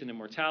faith and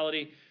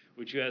immortality,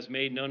 which you hast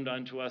made known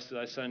unto us through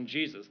thy Son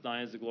Jesus.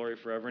 Thine is the glory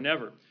forever and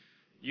ever.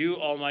 You,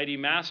 Almighty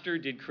Master,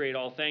 did create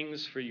all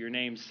things for your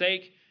name's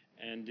sake,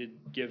 and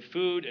did give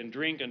food and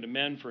drink unto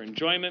men for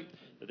enjoyment,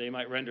 that they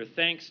might render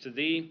thanks to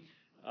thee,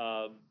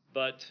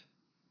 but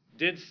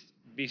didst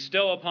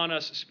bestow upon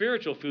us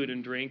spiritual food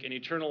and drink and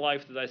eternal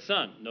life through thy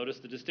Son. Notice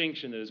the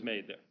distinction that is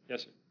made there.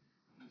 Yes, sir?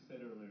 You said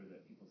earlier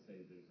that people say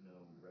there's no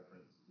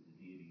reference to the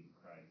deity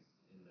of Christ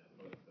in that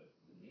book, but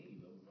to me,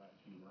 those last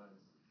few lines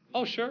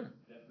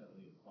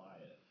definitely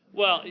imply it.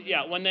 Well,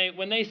 yeah,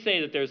 when they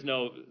say that there's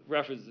no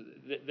reference,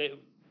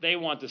 they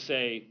want to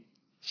say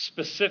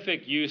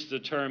specific use of the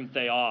term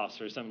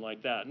theos or something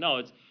like that. No,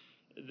 it's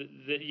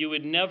that you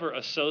would never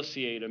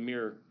associate a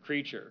mere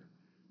creature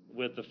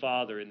with the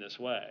Father in this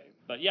way.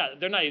 But yeah,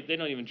 they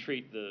don't even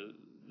treat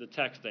the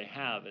text they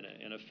have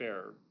in a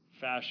fair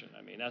fashion.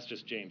 I mean, that's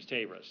just James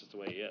Tabor. That's just the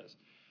way he is.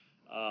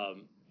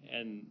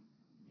 And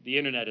the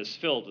internet is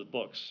filled with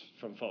books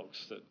from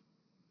folks that,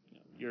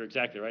 you're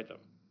exactly right, though.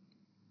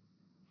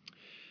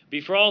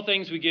 Before all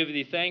things we give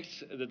thee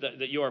thanks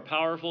that you are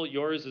powerful.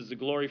 Yours is the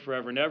glory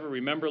forever and ever.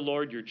 Remember,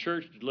 Lord, your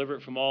church, to deliver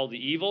it from all the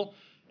evil,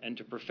 and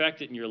to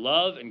perfect it in your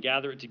love, and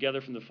gather it together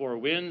from the four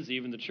winds,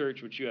 even the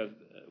church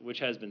which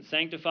has been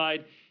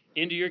sanctified,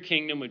 into your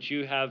kingdom which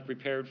you have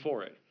prepared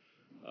for it.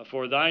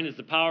 For thine is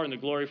the power and the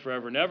glory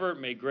forever and ever.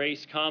 May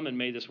grace come, and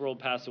may this world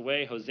pass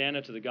away.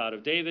 Hosanna to the God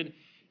of David.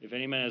 If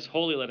any man is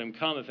holy, let him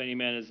come. If any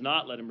man is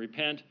not, let him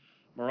repent.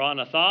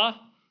 Maranatha,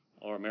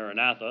 or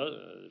Maranatha,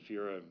 if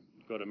you're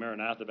go to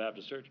Maranatha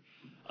Baptist Church.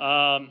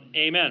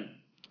 Amen.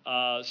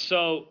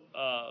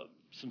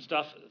 Some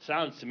stuff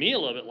sounds to me a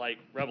little bit like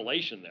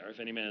Revelation there. If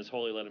any man is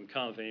holy, let him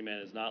come. If any man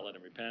is not, let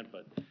him repent.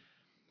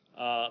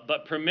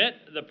 But permit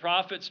the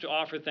prophets to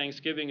offer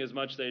thanksgiving as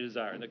much as they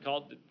desire. And they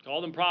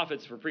call them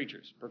prophets for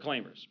preachers,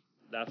 proclaimers.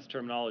 That's the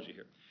terminology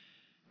here.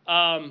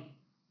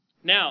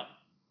 Now,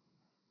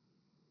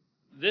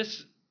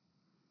 this,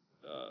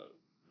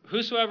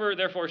 whosoever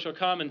therefore shall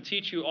come and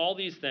teach you all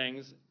these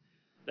things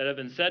that have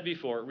been said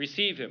before,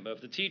 receive him. But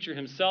if the teacher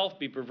himself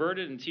be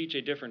perverted and teach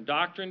a different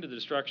doctrine to the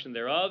destruction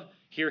thereof,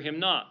 hear him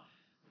not.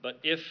 But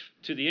if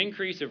to the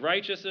increase of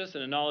righteousness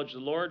and the knowledge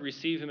of the Lord,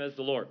 receive him as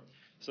the Lord.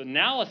 So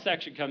now a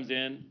section comes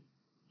in.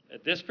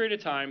 At this period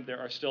of time, there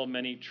are still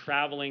many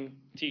traveling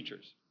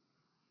teachers.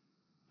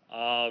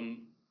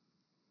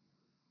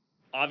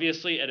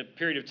 Obviously, at a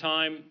period of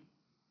time,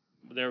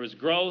 there was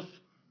growth.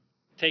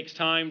 It takes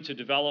time to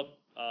develop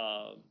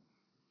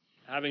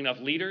having enough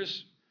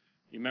leaders.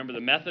 You remember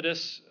the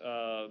Methodists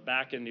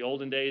back in the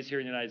olden days here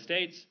in the United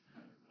States.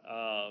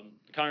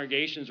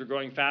 Congregations were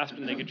growing faster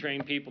than they could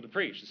train people to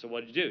preach. And so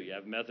what do? You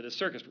have Methodist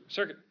circuit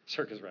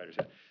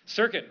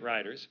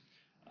riders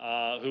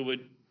who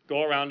would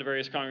go around to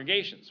various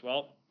congregations.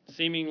 Well,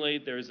 seemingly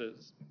there's a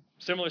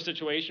similar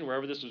situation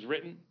wherever this was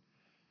written.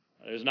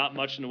 There's not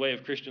much in the way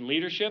of Christian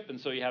leadership, and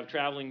so you have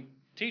traveling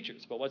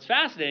teachers. But what's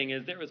fascinating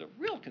is there is a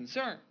real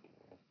concern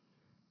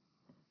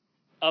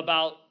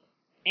about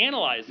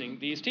analyzing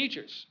these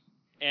teachers.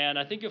 And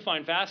I think you'll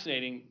find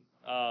fascinating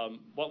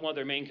what one of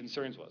their main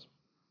concerns was.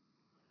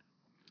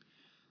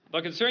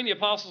 But concerning the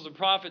apostles and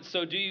prophets,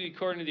 so do you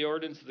according to the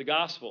ordinance of the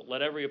gospel.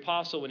 Let every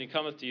apostle, when he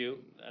cometh to you,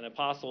 an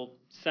apostle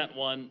sent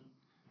one.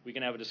 We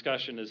can have a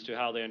discussion as to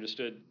how they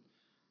understood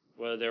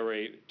whether there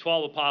were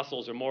 12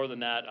 apostles or more than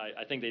that.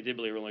 I think they did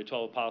believe there were only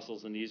 12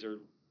 apostles, and these are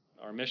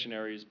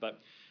missionaries. But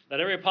let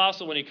every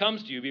apostle, when he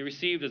comes to you, be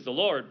received as the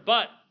Lord.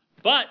 But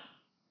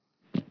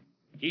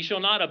he shall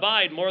not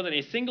abide more than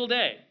a single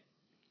day,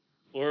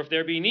 or if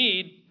there be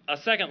need, a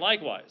second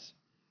likewise.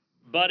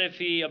 But if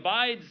he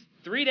abides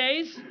 3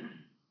 days,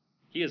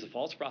 he is a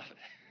false prophet.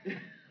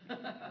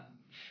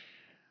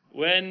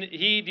 When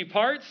he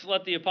departs,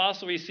 let the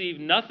apostle receive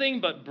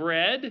nothing but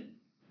bread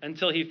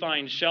until he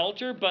finds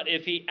shelter. But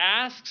if he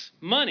asks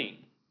money,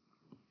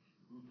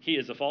 he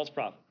is a false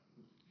prophet.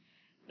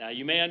 Now,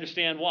 you may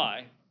understand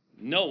why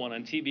no one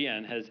on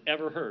TBN has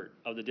ever heard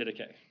of the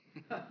Didache.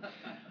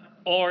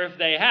 Or if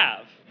they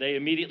have, they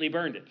immediately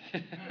burned it.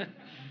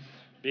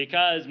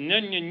 Because,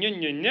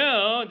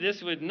 no,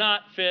 this would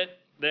not fit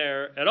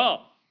there at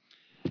all.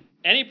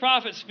 Any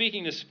prophet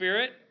speaking the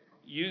Spirit,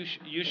 you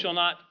shall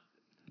not...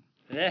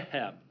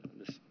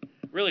 This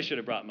really should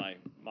have brought my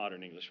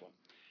modern English one.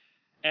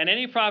 And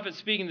any prophet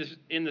speaking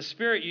in the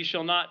Spirit, you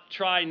shall not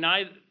try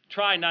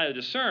neither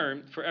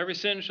discern, for every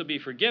sin shall be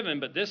forgiven,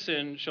 but this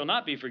sin shall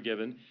not be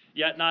forgiven.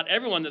 Yet not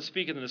everyone that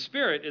speaketh in the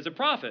Spirit is a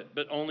prophet,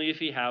 but only if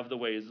he have the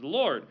ways of the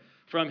Lord.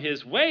 From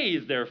his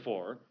ways,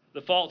 therefore,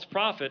 the false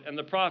prophet and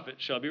the prophet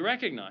shall be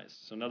recognized.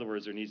 So in other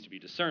words, there needs to be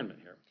discernment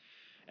here.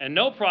 And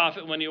no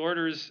prophet, when he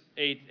orders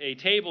a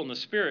table in the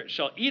Spirit,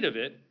 shall eat of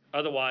it,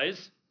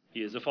 otherwise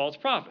he is a false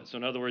prophet. So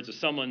in other words, if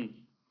someone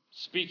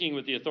speaking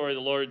with the authority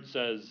of the Lord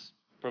says,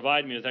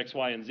 provide me with X,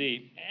 Y, and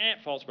Z,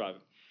 false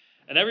prophet.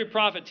 And every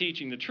prophet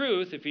teaching the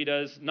truth, if he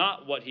does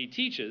not what he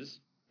teaches,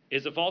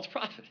 is a false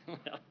prophet.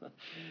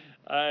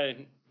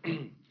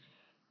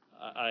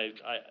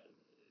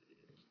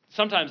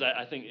 Sometimes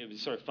I think it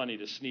was sort of funny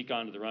to sneak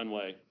onto the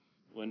runway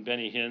when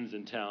Benny Hinn's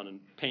in town and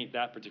paint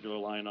that particular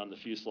line on the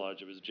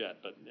fuselage of his jet,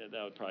 but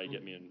that would probably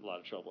get me in a lot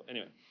of trouble.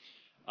 Anyway,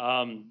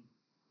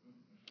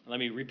 let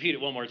me repeat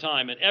it one more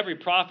time. And every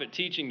prophet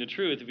teaching the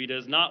truth, if he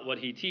does not what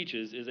he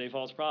teaches, is a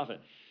false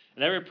prophet.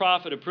 And every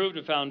prophet approved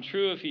and found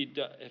true, if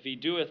he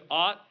doeth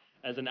aught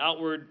as an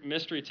outward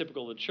mystery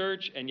typical of the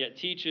church, and yet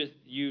teacheth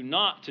you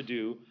not to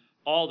do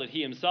all that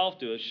he himself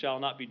doeth, shall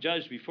not be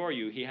judged before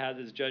you. He hath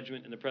his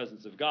judgment in the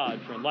presence of God.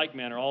 For in like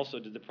manner also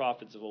did the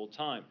prophets of old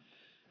time.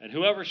 And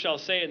whoever shall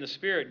say in the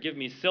Spirit, give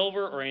me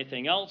silver or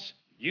anything else,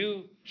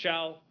 you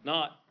shall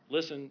not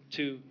listen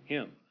to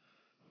him.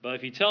 But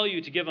if he tell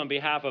you to give on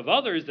behalf of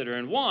others that are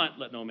in want,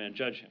 let no man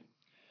judge him.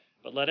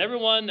 But let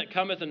everyone that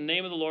cometh in the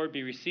name of the Lord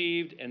be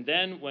received, and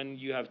then when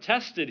you have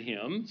tested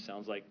him,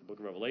 sounds like the book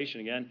of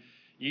Revelation again,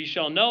 ye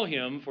shall know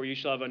him, for ye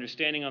shall have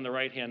understanding on the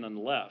right hand and on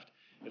the left.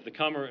 If the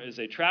comer is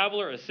a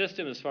traveler, assist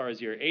him as far as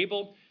ye are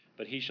able,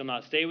 but he shall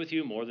not stay with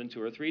you more than 2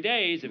 or 3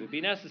 days, if it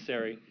be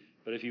necessary.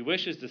 But if he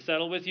wishes to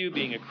settle with you,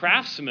 being a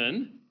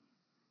craftsman,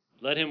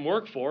 let him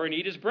work for and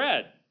eat his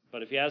bread.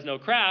 But if he has no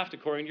craft,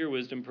 according to your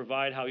wisdom,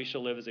 provide how he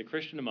shall live as a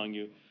Christian among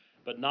you,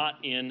 but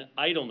not in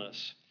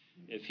idleness.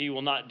 If he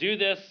will not do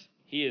this,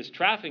 he is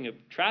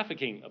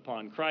trafficking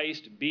upon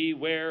Christ.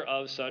 Beware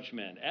of such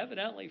men.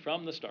 Evidently,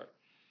 from the start,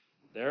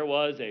 there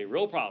was a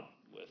real problem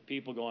with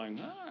people going,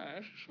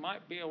 this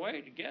might be a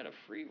way to get a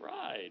free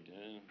ride.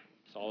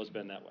 It's always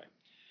been that way.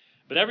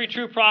 But every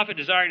true prophet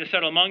desiring to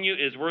settle among you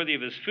is worthy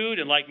of his food.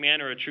 In like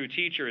manner, a true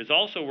teacher is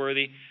also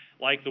worthy,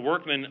 like the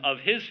workman of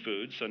his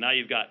food. So now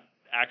you've got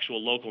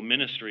actual local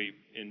ministry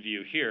in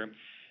view here.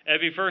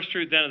 Every first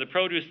fruit then of the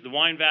produce of the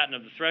wine vat and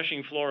of the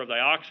threshing floor of thy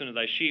oxen and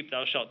thy sheep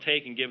thou shalt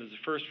take and give as the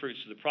first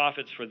fruits to the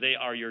prophets, for they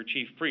are your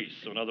chief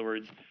priests. So in other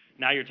words,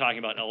 now you're talking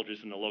about elders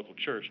in the local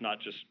church,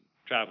 not just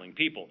traveling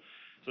people.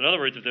 So in other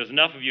words, if there's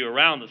enough of you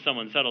around that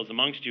someone settles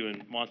amongst you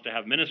and wants to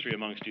have ministry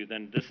amongst you,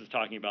 then this is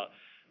talking about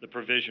the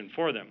provision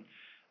for them.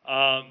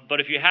 But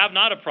if you have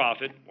not a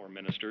prophet or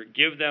minister,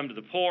 give them to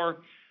the poor.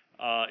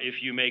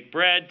 If you make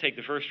bread, take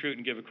the first fruit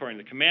and give according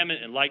to the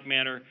commandment. In like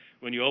manner,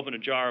 when you open a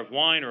jar of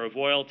wine or of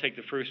oil, take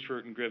the first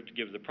fruit and give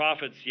to the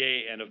prophets.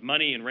 Yea, and of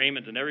money and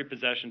raiment and every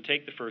possession,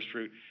 take the first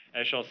fruit,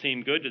 as shall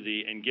seem good to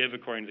thee, and give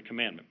according to the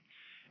commandment.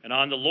 And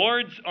on the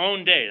Lord's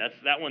own day,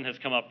 that one has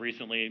come up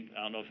recently.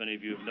 I don't know if any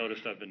of you have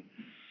noticed.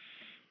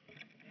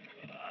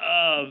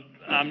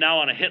 I'm now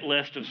on a hit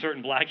list of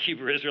certain black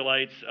Hebrew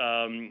Israelites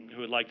who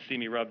would like to see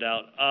me rubbed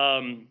out.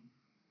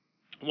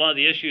 One of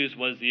the issues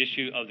was the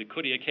issue of the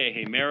Didache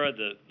Hemera,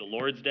 the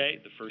Lord's Day,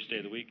 the first day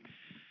of the week.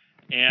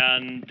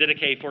 And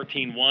Didache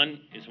 14:1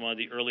 is one of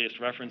the earliest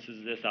references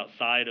of this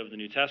outside of the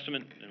New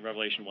Testament in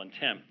Revelation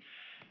 1:10.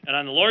 And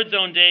on the Lord's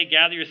own day,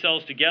 gather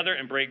yourselves together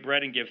and break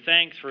bread and give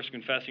thanks, first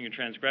confessing your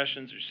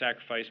transgressions, your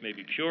sacrifice may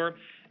be pure.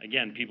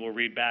 Again, people will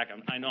read back.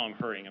 I know I'm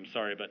hurrying, I'm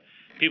sorry, but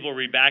people will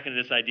read back into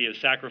this idea of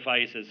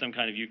sacrifice as some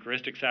kind of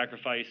Eucharistic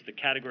sacrifice. The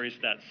categories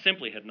of that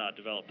simply had not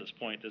developed at this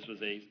point. This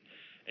was a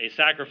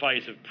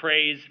sacrifice of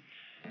praise.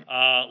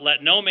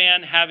 Let no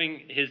man,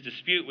 having his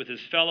dispute with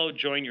his fellow,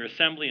 join your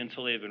assembly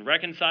until they have been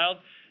reconciled,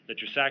 that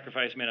your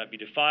sacrifice may not be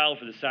defiled.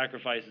 For the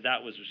sacrifice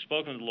that was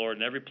spoken to the Lord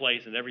in every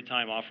place and every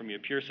time offer me a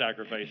pure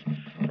sacrifice.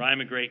 For I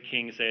am a great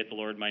king, saith the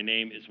Lord. My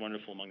name is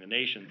wonderful among the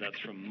nations. That's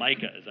from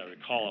Micah, as I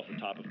recall off the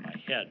top of my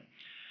head.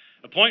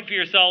 Appoint for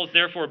yourselves,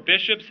 therefore,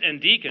 bishops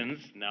and deacons,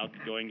 now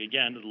going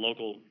again to the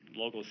local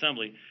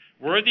assembly,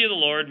 worthy of the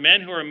Lord,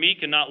 men who are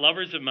meek and not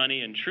lovers of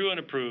money, and true and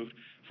approved.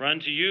 For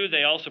unto you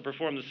they also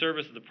perform the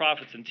service of the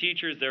prophets and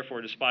teachers,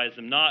 therefore despise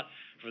them not,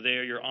 for they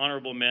are your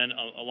honorable men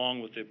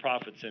along with the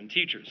prophets and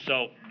teachers.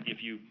 So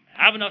if you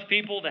have enough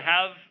people to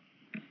have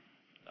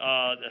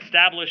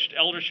established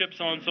eldership,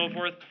 so on and so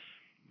forth,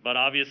 but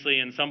obviously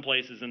in some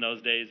places in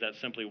those days that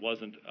simply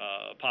wasn't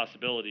a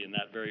possibility in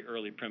that very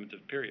early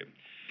primitive period.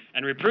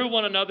 And reprove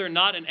one another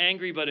not in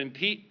anger but in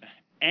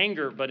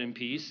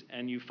peace,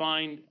 and you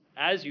find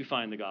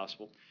the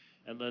gospel.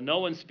 And let no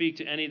one speak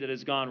to any that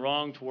has gone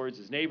wrong towards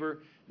his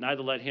neighbor,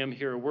 neither let him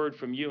hear a word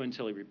from you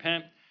until he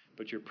repent.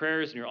 But your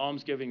prayers and your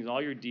almsgivings and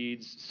all your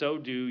deeds, so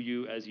do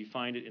you as you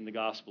find it in the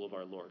gospel of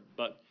our Lord.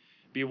 But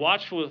be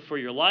watchful for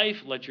your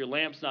life, let your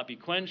lamps not be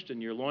quenched,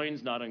 and your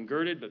loins not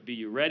ungirded, but be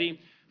you ready,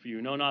 for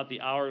you know not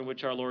the hour in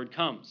which our Lord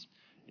comes.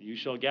 And you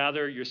shall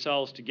gather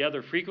yourselves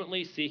together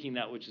frequently, seeking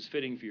that which is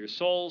fitting for your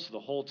souls. The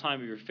whole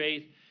time of your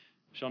faith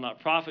shall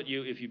not profit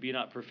you if you be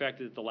not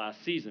perfected at the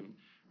last season.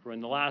 For in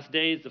the last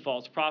days the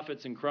false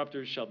prophets and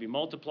corrupters shall be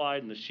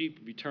multiplied, and the sheep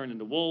will be turned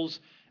into wolves,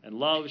 and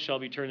love shall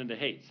be turned into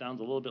hate. Sounds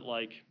a little bit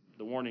like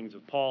the warnings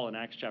of Paul in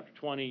Acts chapter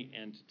 20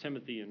 and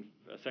Timothy in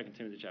 2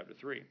 Timothy chapter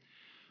 3.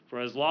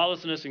 For as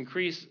lawlessness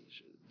increase,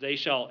 they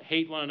shall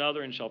hate one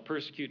another and shall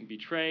persecute and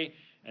betray,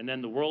 And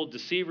then the world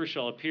deceiver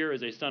shall appear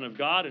as a son of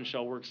God and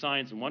shall work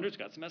signs and wonders.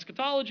 Got some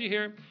eschatology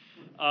here.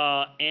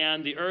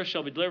 And the earth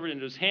shall be delivered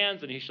into his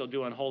hands, and he shall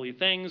do unholy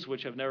things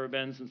which have never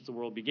been since the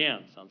world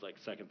began. Sounds like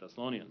 2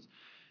 Thessalonians.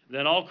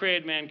 Then all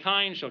created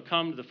mankind shall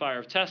come to the fire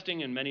of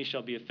testing, and many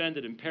shall be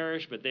offended and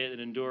perish, but they that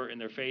endure in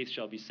their faith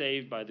shall be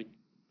saved by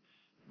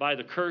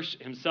the curse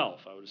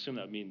himself. I would assume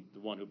that would mean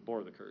the one who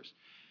bore the curse.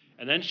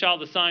 And then shall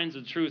the signs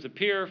of truth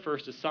appear,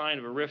 first a sign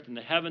of a rift in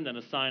the heaven, then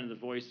a sign of the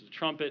voice of the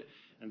trumpet,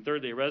 and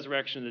thirdly a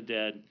resurrection of the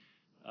dead,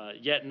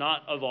 yet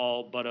not of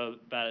all, but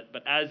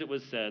as it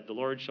was said, the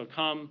Lord shall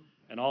come,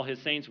 and all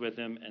his saints with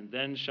him, and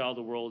then shall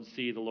the world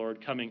see the Lord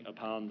coming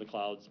upon the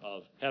clouds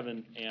of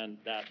heaven. And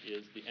that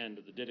is the end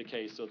of the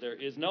Didache. So there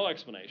is no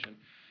explanation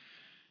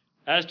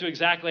as to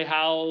exactly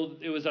how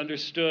it was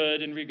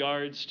understood in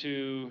regards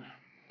to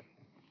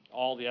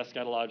all the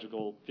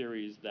eschatological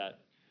theories that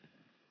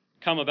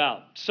come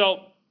about. So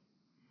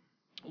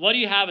what do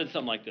you have in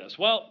something like this?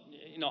 Well,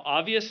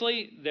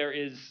 obviously there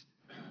is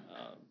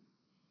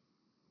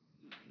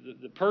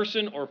the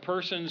person or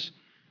persons.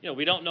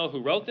 We don't know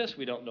who wrote this.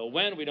 We don't know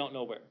when. We don't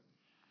know where.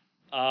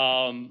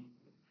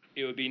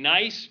 It would be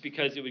nice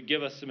because it would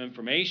give us some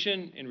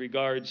information in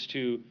regards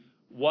to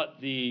what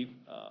the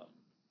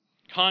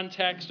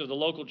context of the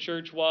local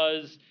church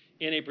was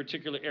in a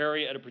particular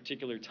area at a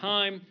particular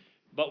time,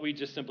 but we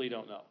just simply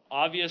don't know.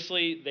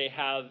 Obviously, they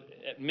have,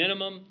 at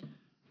minimum,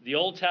 the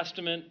Old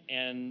Testament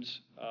and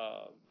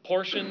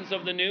portions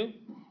of the New,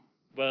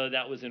 whether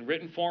that was in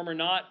written form or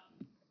not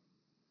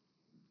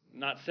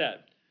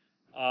said.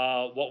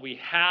 What we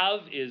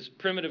have is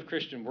primitive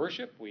Christian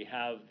worship. We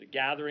have the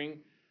gathering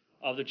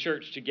of the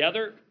church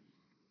together.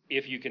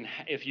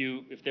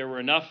 If there were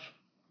enough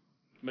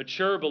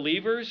mature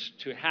believers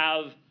to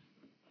have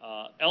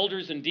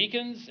elders and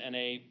deacons and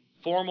a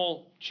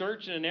formal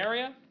church in an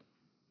area,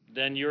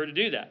 then you're to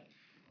do that.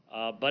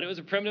 But it was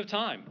a primitive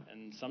time,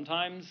 and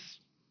sometimes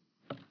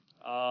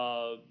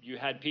you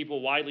had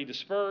people widely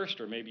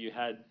dispersed, or maybe you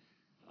had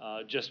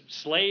just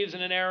slaves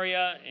in an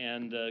area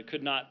and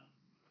could not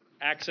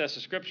access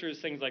the scriptures,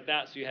 things like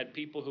that. So you had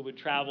people who would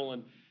travel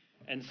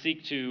and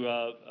seek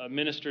to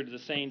minister to the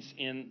saints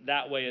in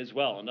that way as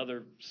well.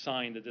 Another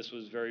sign that this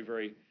was very,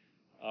 very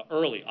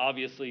early.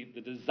 Obviously,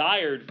 the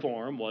desired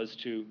form was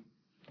to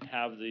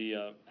have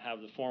the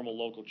formal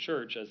local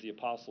church, as the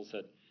apostles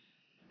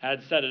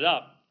had set it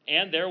up.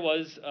 And there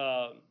was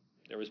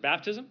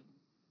baptism.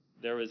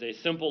 There was a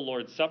simple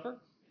Lord's Supper.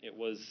 It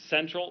was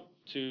central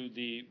to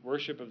the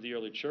worship of the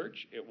early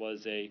church. It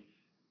was a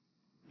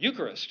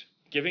Eucharist,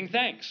 giving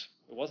thanks.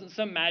 It wasn't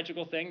some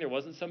magical thing. There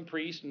wasn't some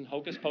priest and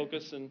hocus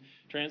pocus and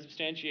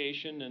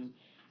transubstantiation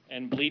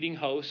and bleeding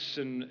hosts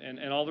and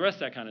all the rest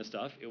of that kind of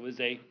stuff. It was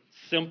a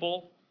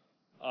simple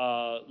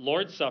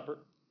Lord's Supper.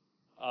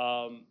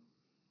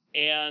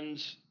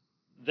 And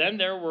then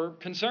there were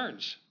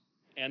concerns.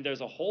 And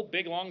there's a whole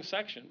big, long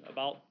section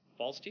about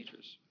false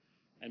teachers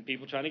and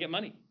people trying to get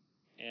money.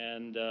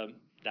 And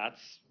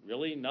that's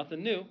really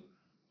nothing new.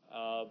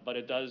 But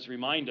it does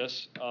remind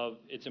us of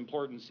its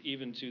importance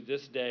even to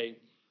this day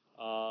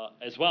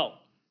as well.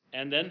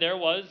 And then there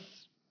was,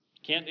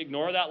 can't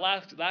ignore that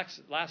last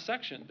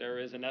section. There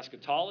is an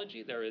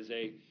eschatology. There is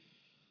a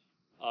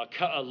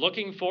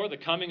looking for the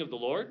coming of the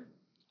Lord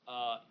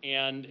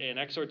and an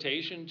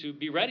exhortation to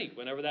be ready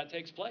whenever that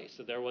takes place.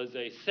 So there was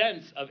a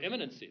sense of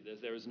imminency.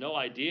 There was no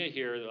idea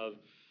here of,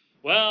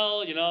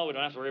 well, we don't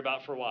have to worry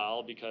about it for a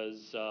while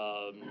because,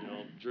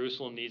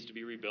 Jerusalem needs to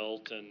be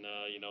rebuilt and,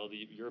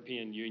 the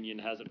European Union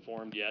hasn't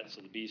formed yet,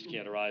 so the beast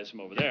can't arise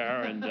from over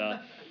there and,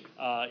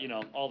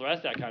 all the rest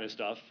of that kind of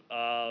stuff.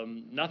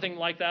 Nothing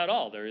like that at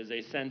all. There is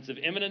a sense of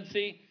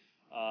imminency.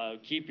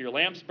 Keep your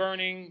lamps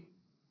burning,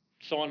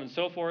 so on and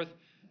so forth.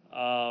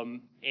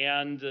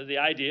 And the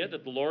idea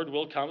that the Lord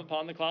will come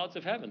upon the clouds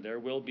of heaven. There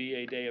will be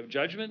a day of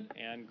judgment,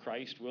 and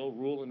Christ will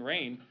rule and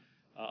reign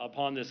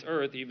upon this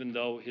earth, even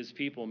though his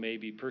people may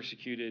be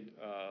persecuted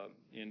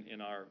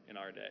in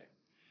our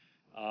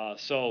day.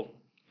 So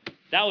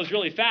that was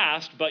really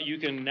fast, but you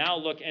can now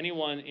look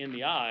anyone in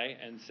the eye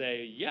and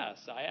say,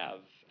 yes, I have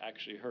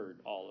actually heard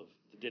all of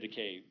the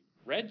Didache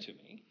read to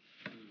me.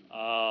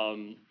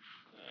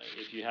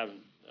 If you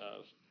haven't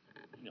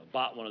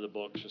bought one of the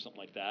books or something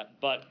like that.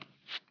 But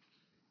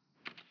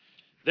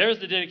there's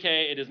the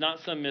Didache. It is not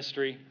some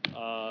mystery.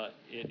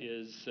 It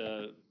is...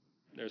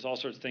 there's all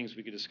sorts of things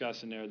we could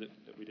discuss in there that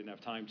we didn't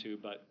have time to,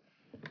 but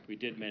we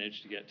did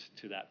manage to get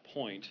to that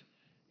point.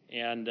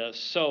 And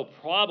so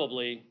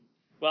probably,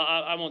 well,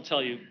 I won't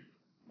tell you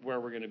where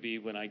we're going to be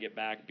when I get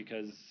back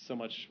because so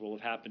much will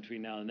have happened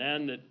between now and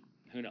then that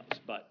who knows.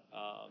 But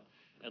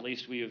at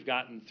least we have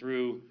gotten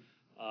through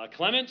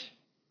Clement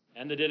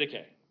and the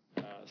Didache.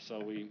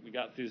 So we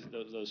got through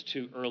those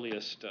two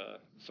earliest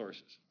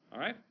sources. All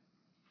right?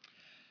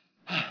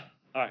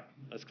 All right,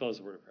 let's close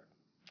the word of prayer.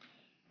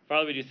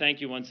 Father, we do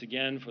thank you once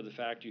again for the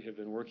fact you have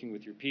been working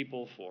with your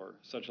people for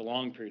such a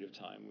long period of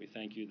time. We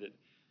thank you that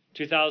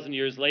 2,000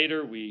 years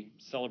later, we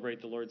celebrate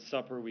the Lord's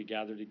Supper, we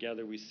gather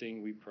together, we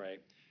sing, we pray.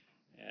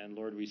 And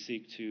Lord, we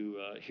seek to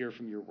hear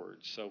from your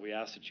words. So we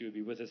ask that you would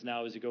be with us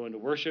now as you go into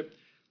worship.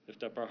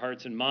 Lift up our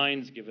hearts and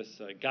minds. Give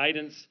us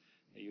guidance,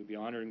 that you be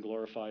honored and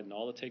glorified in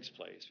all that takes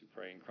place. We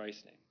pray in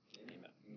Christ's name.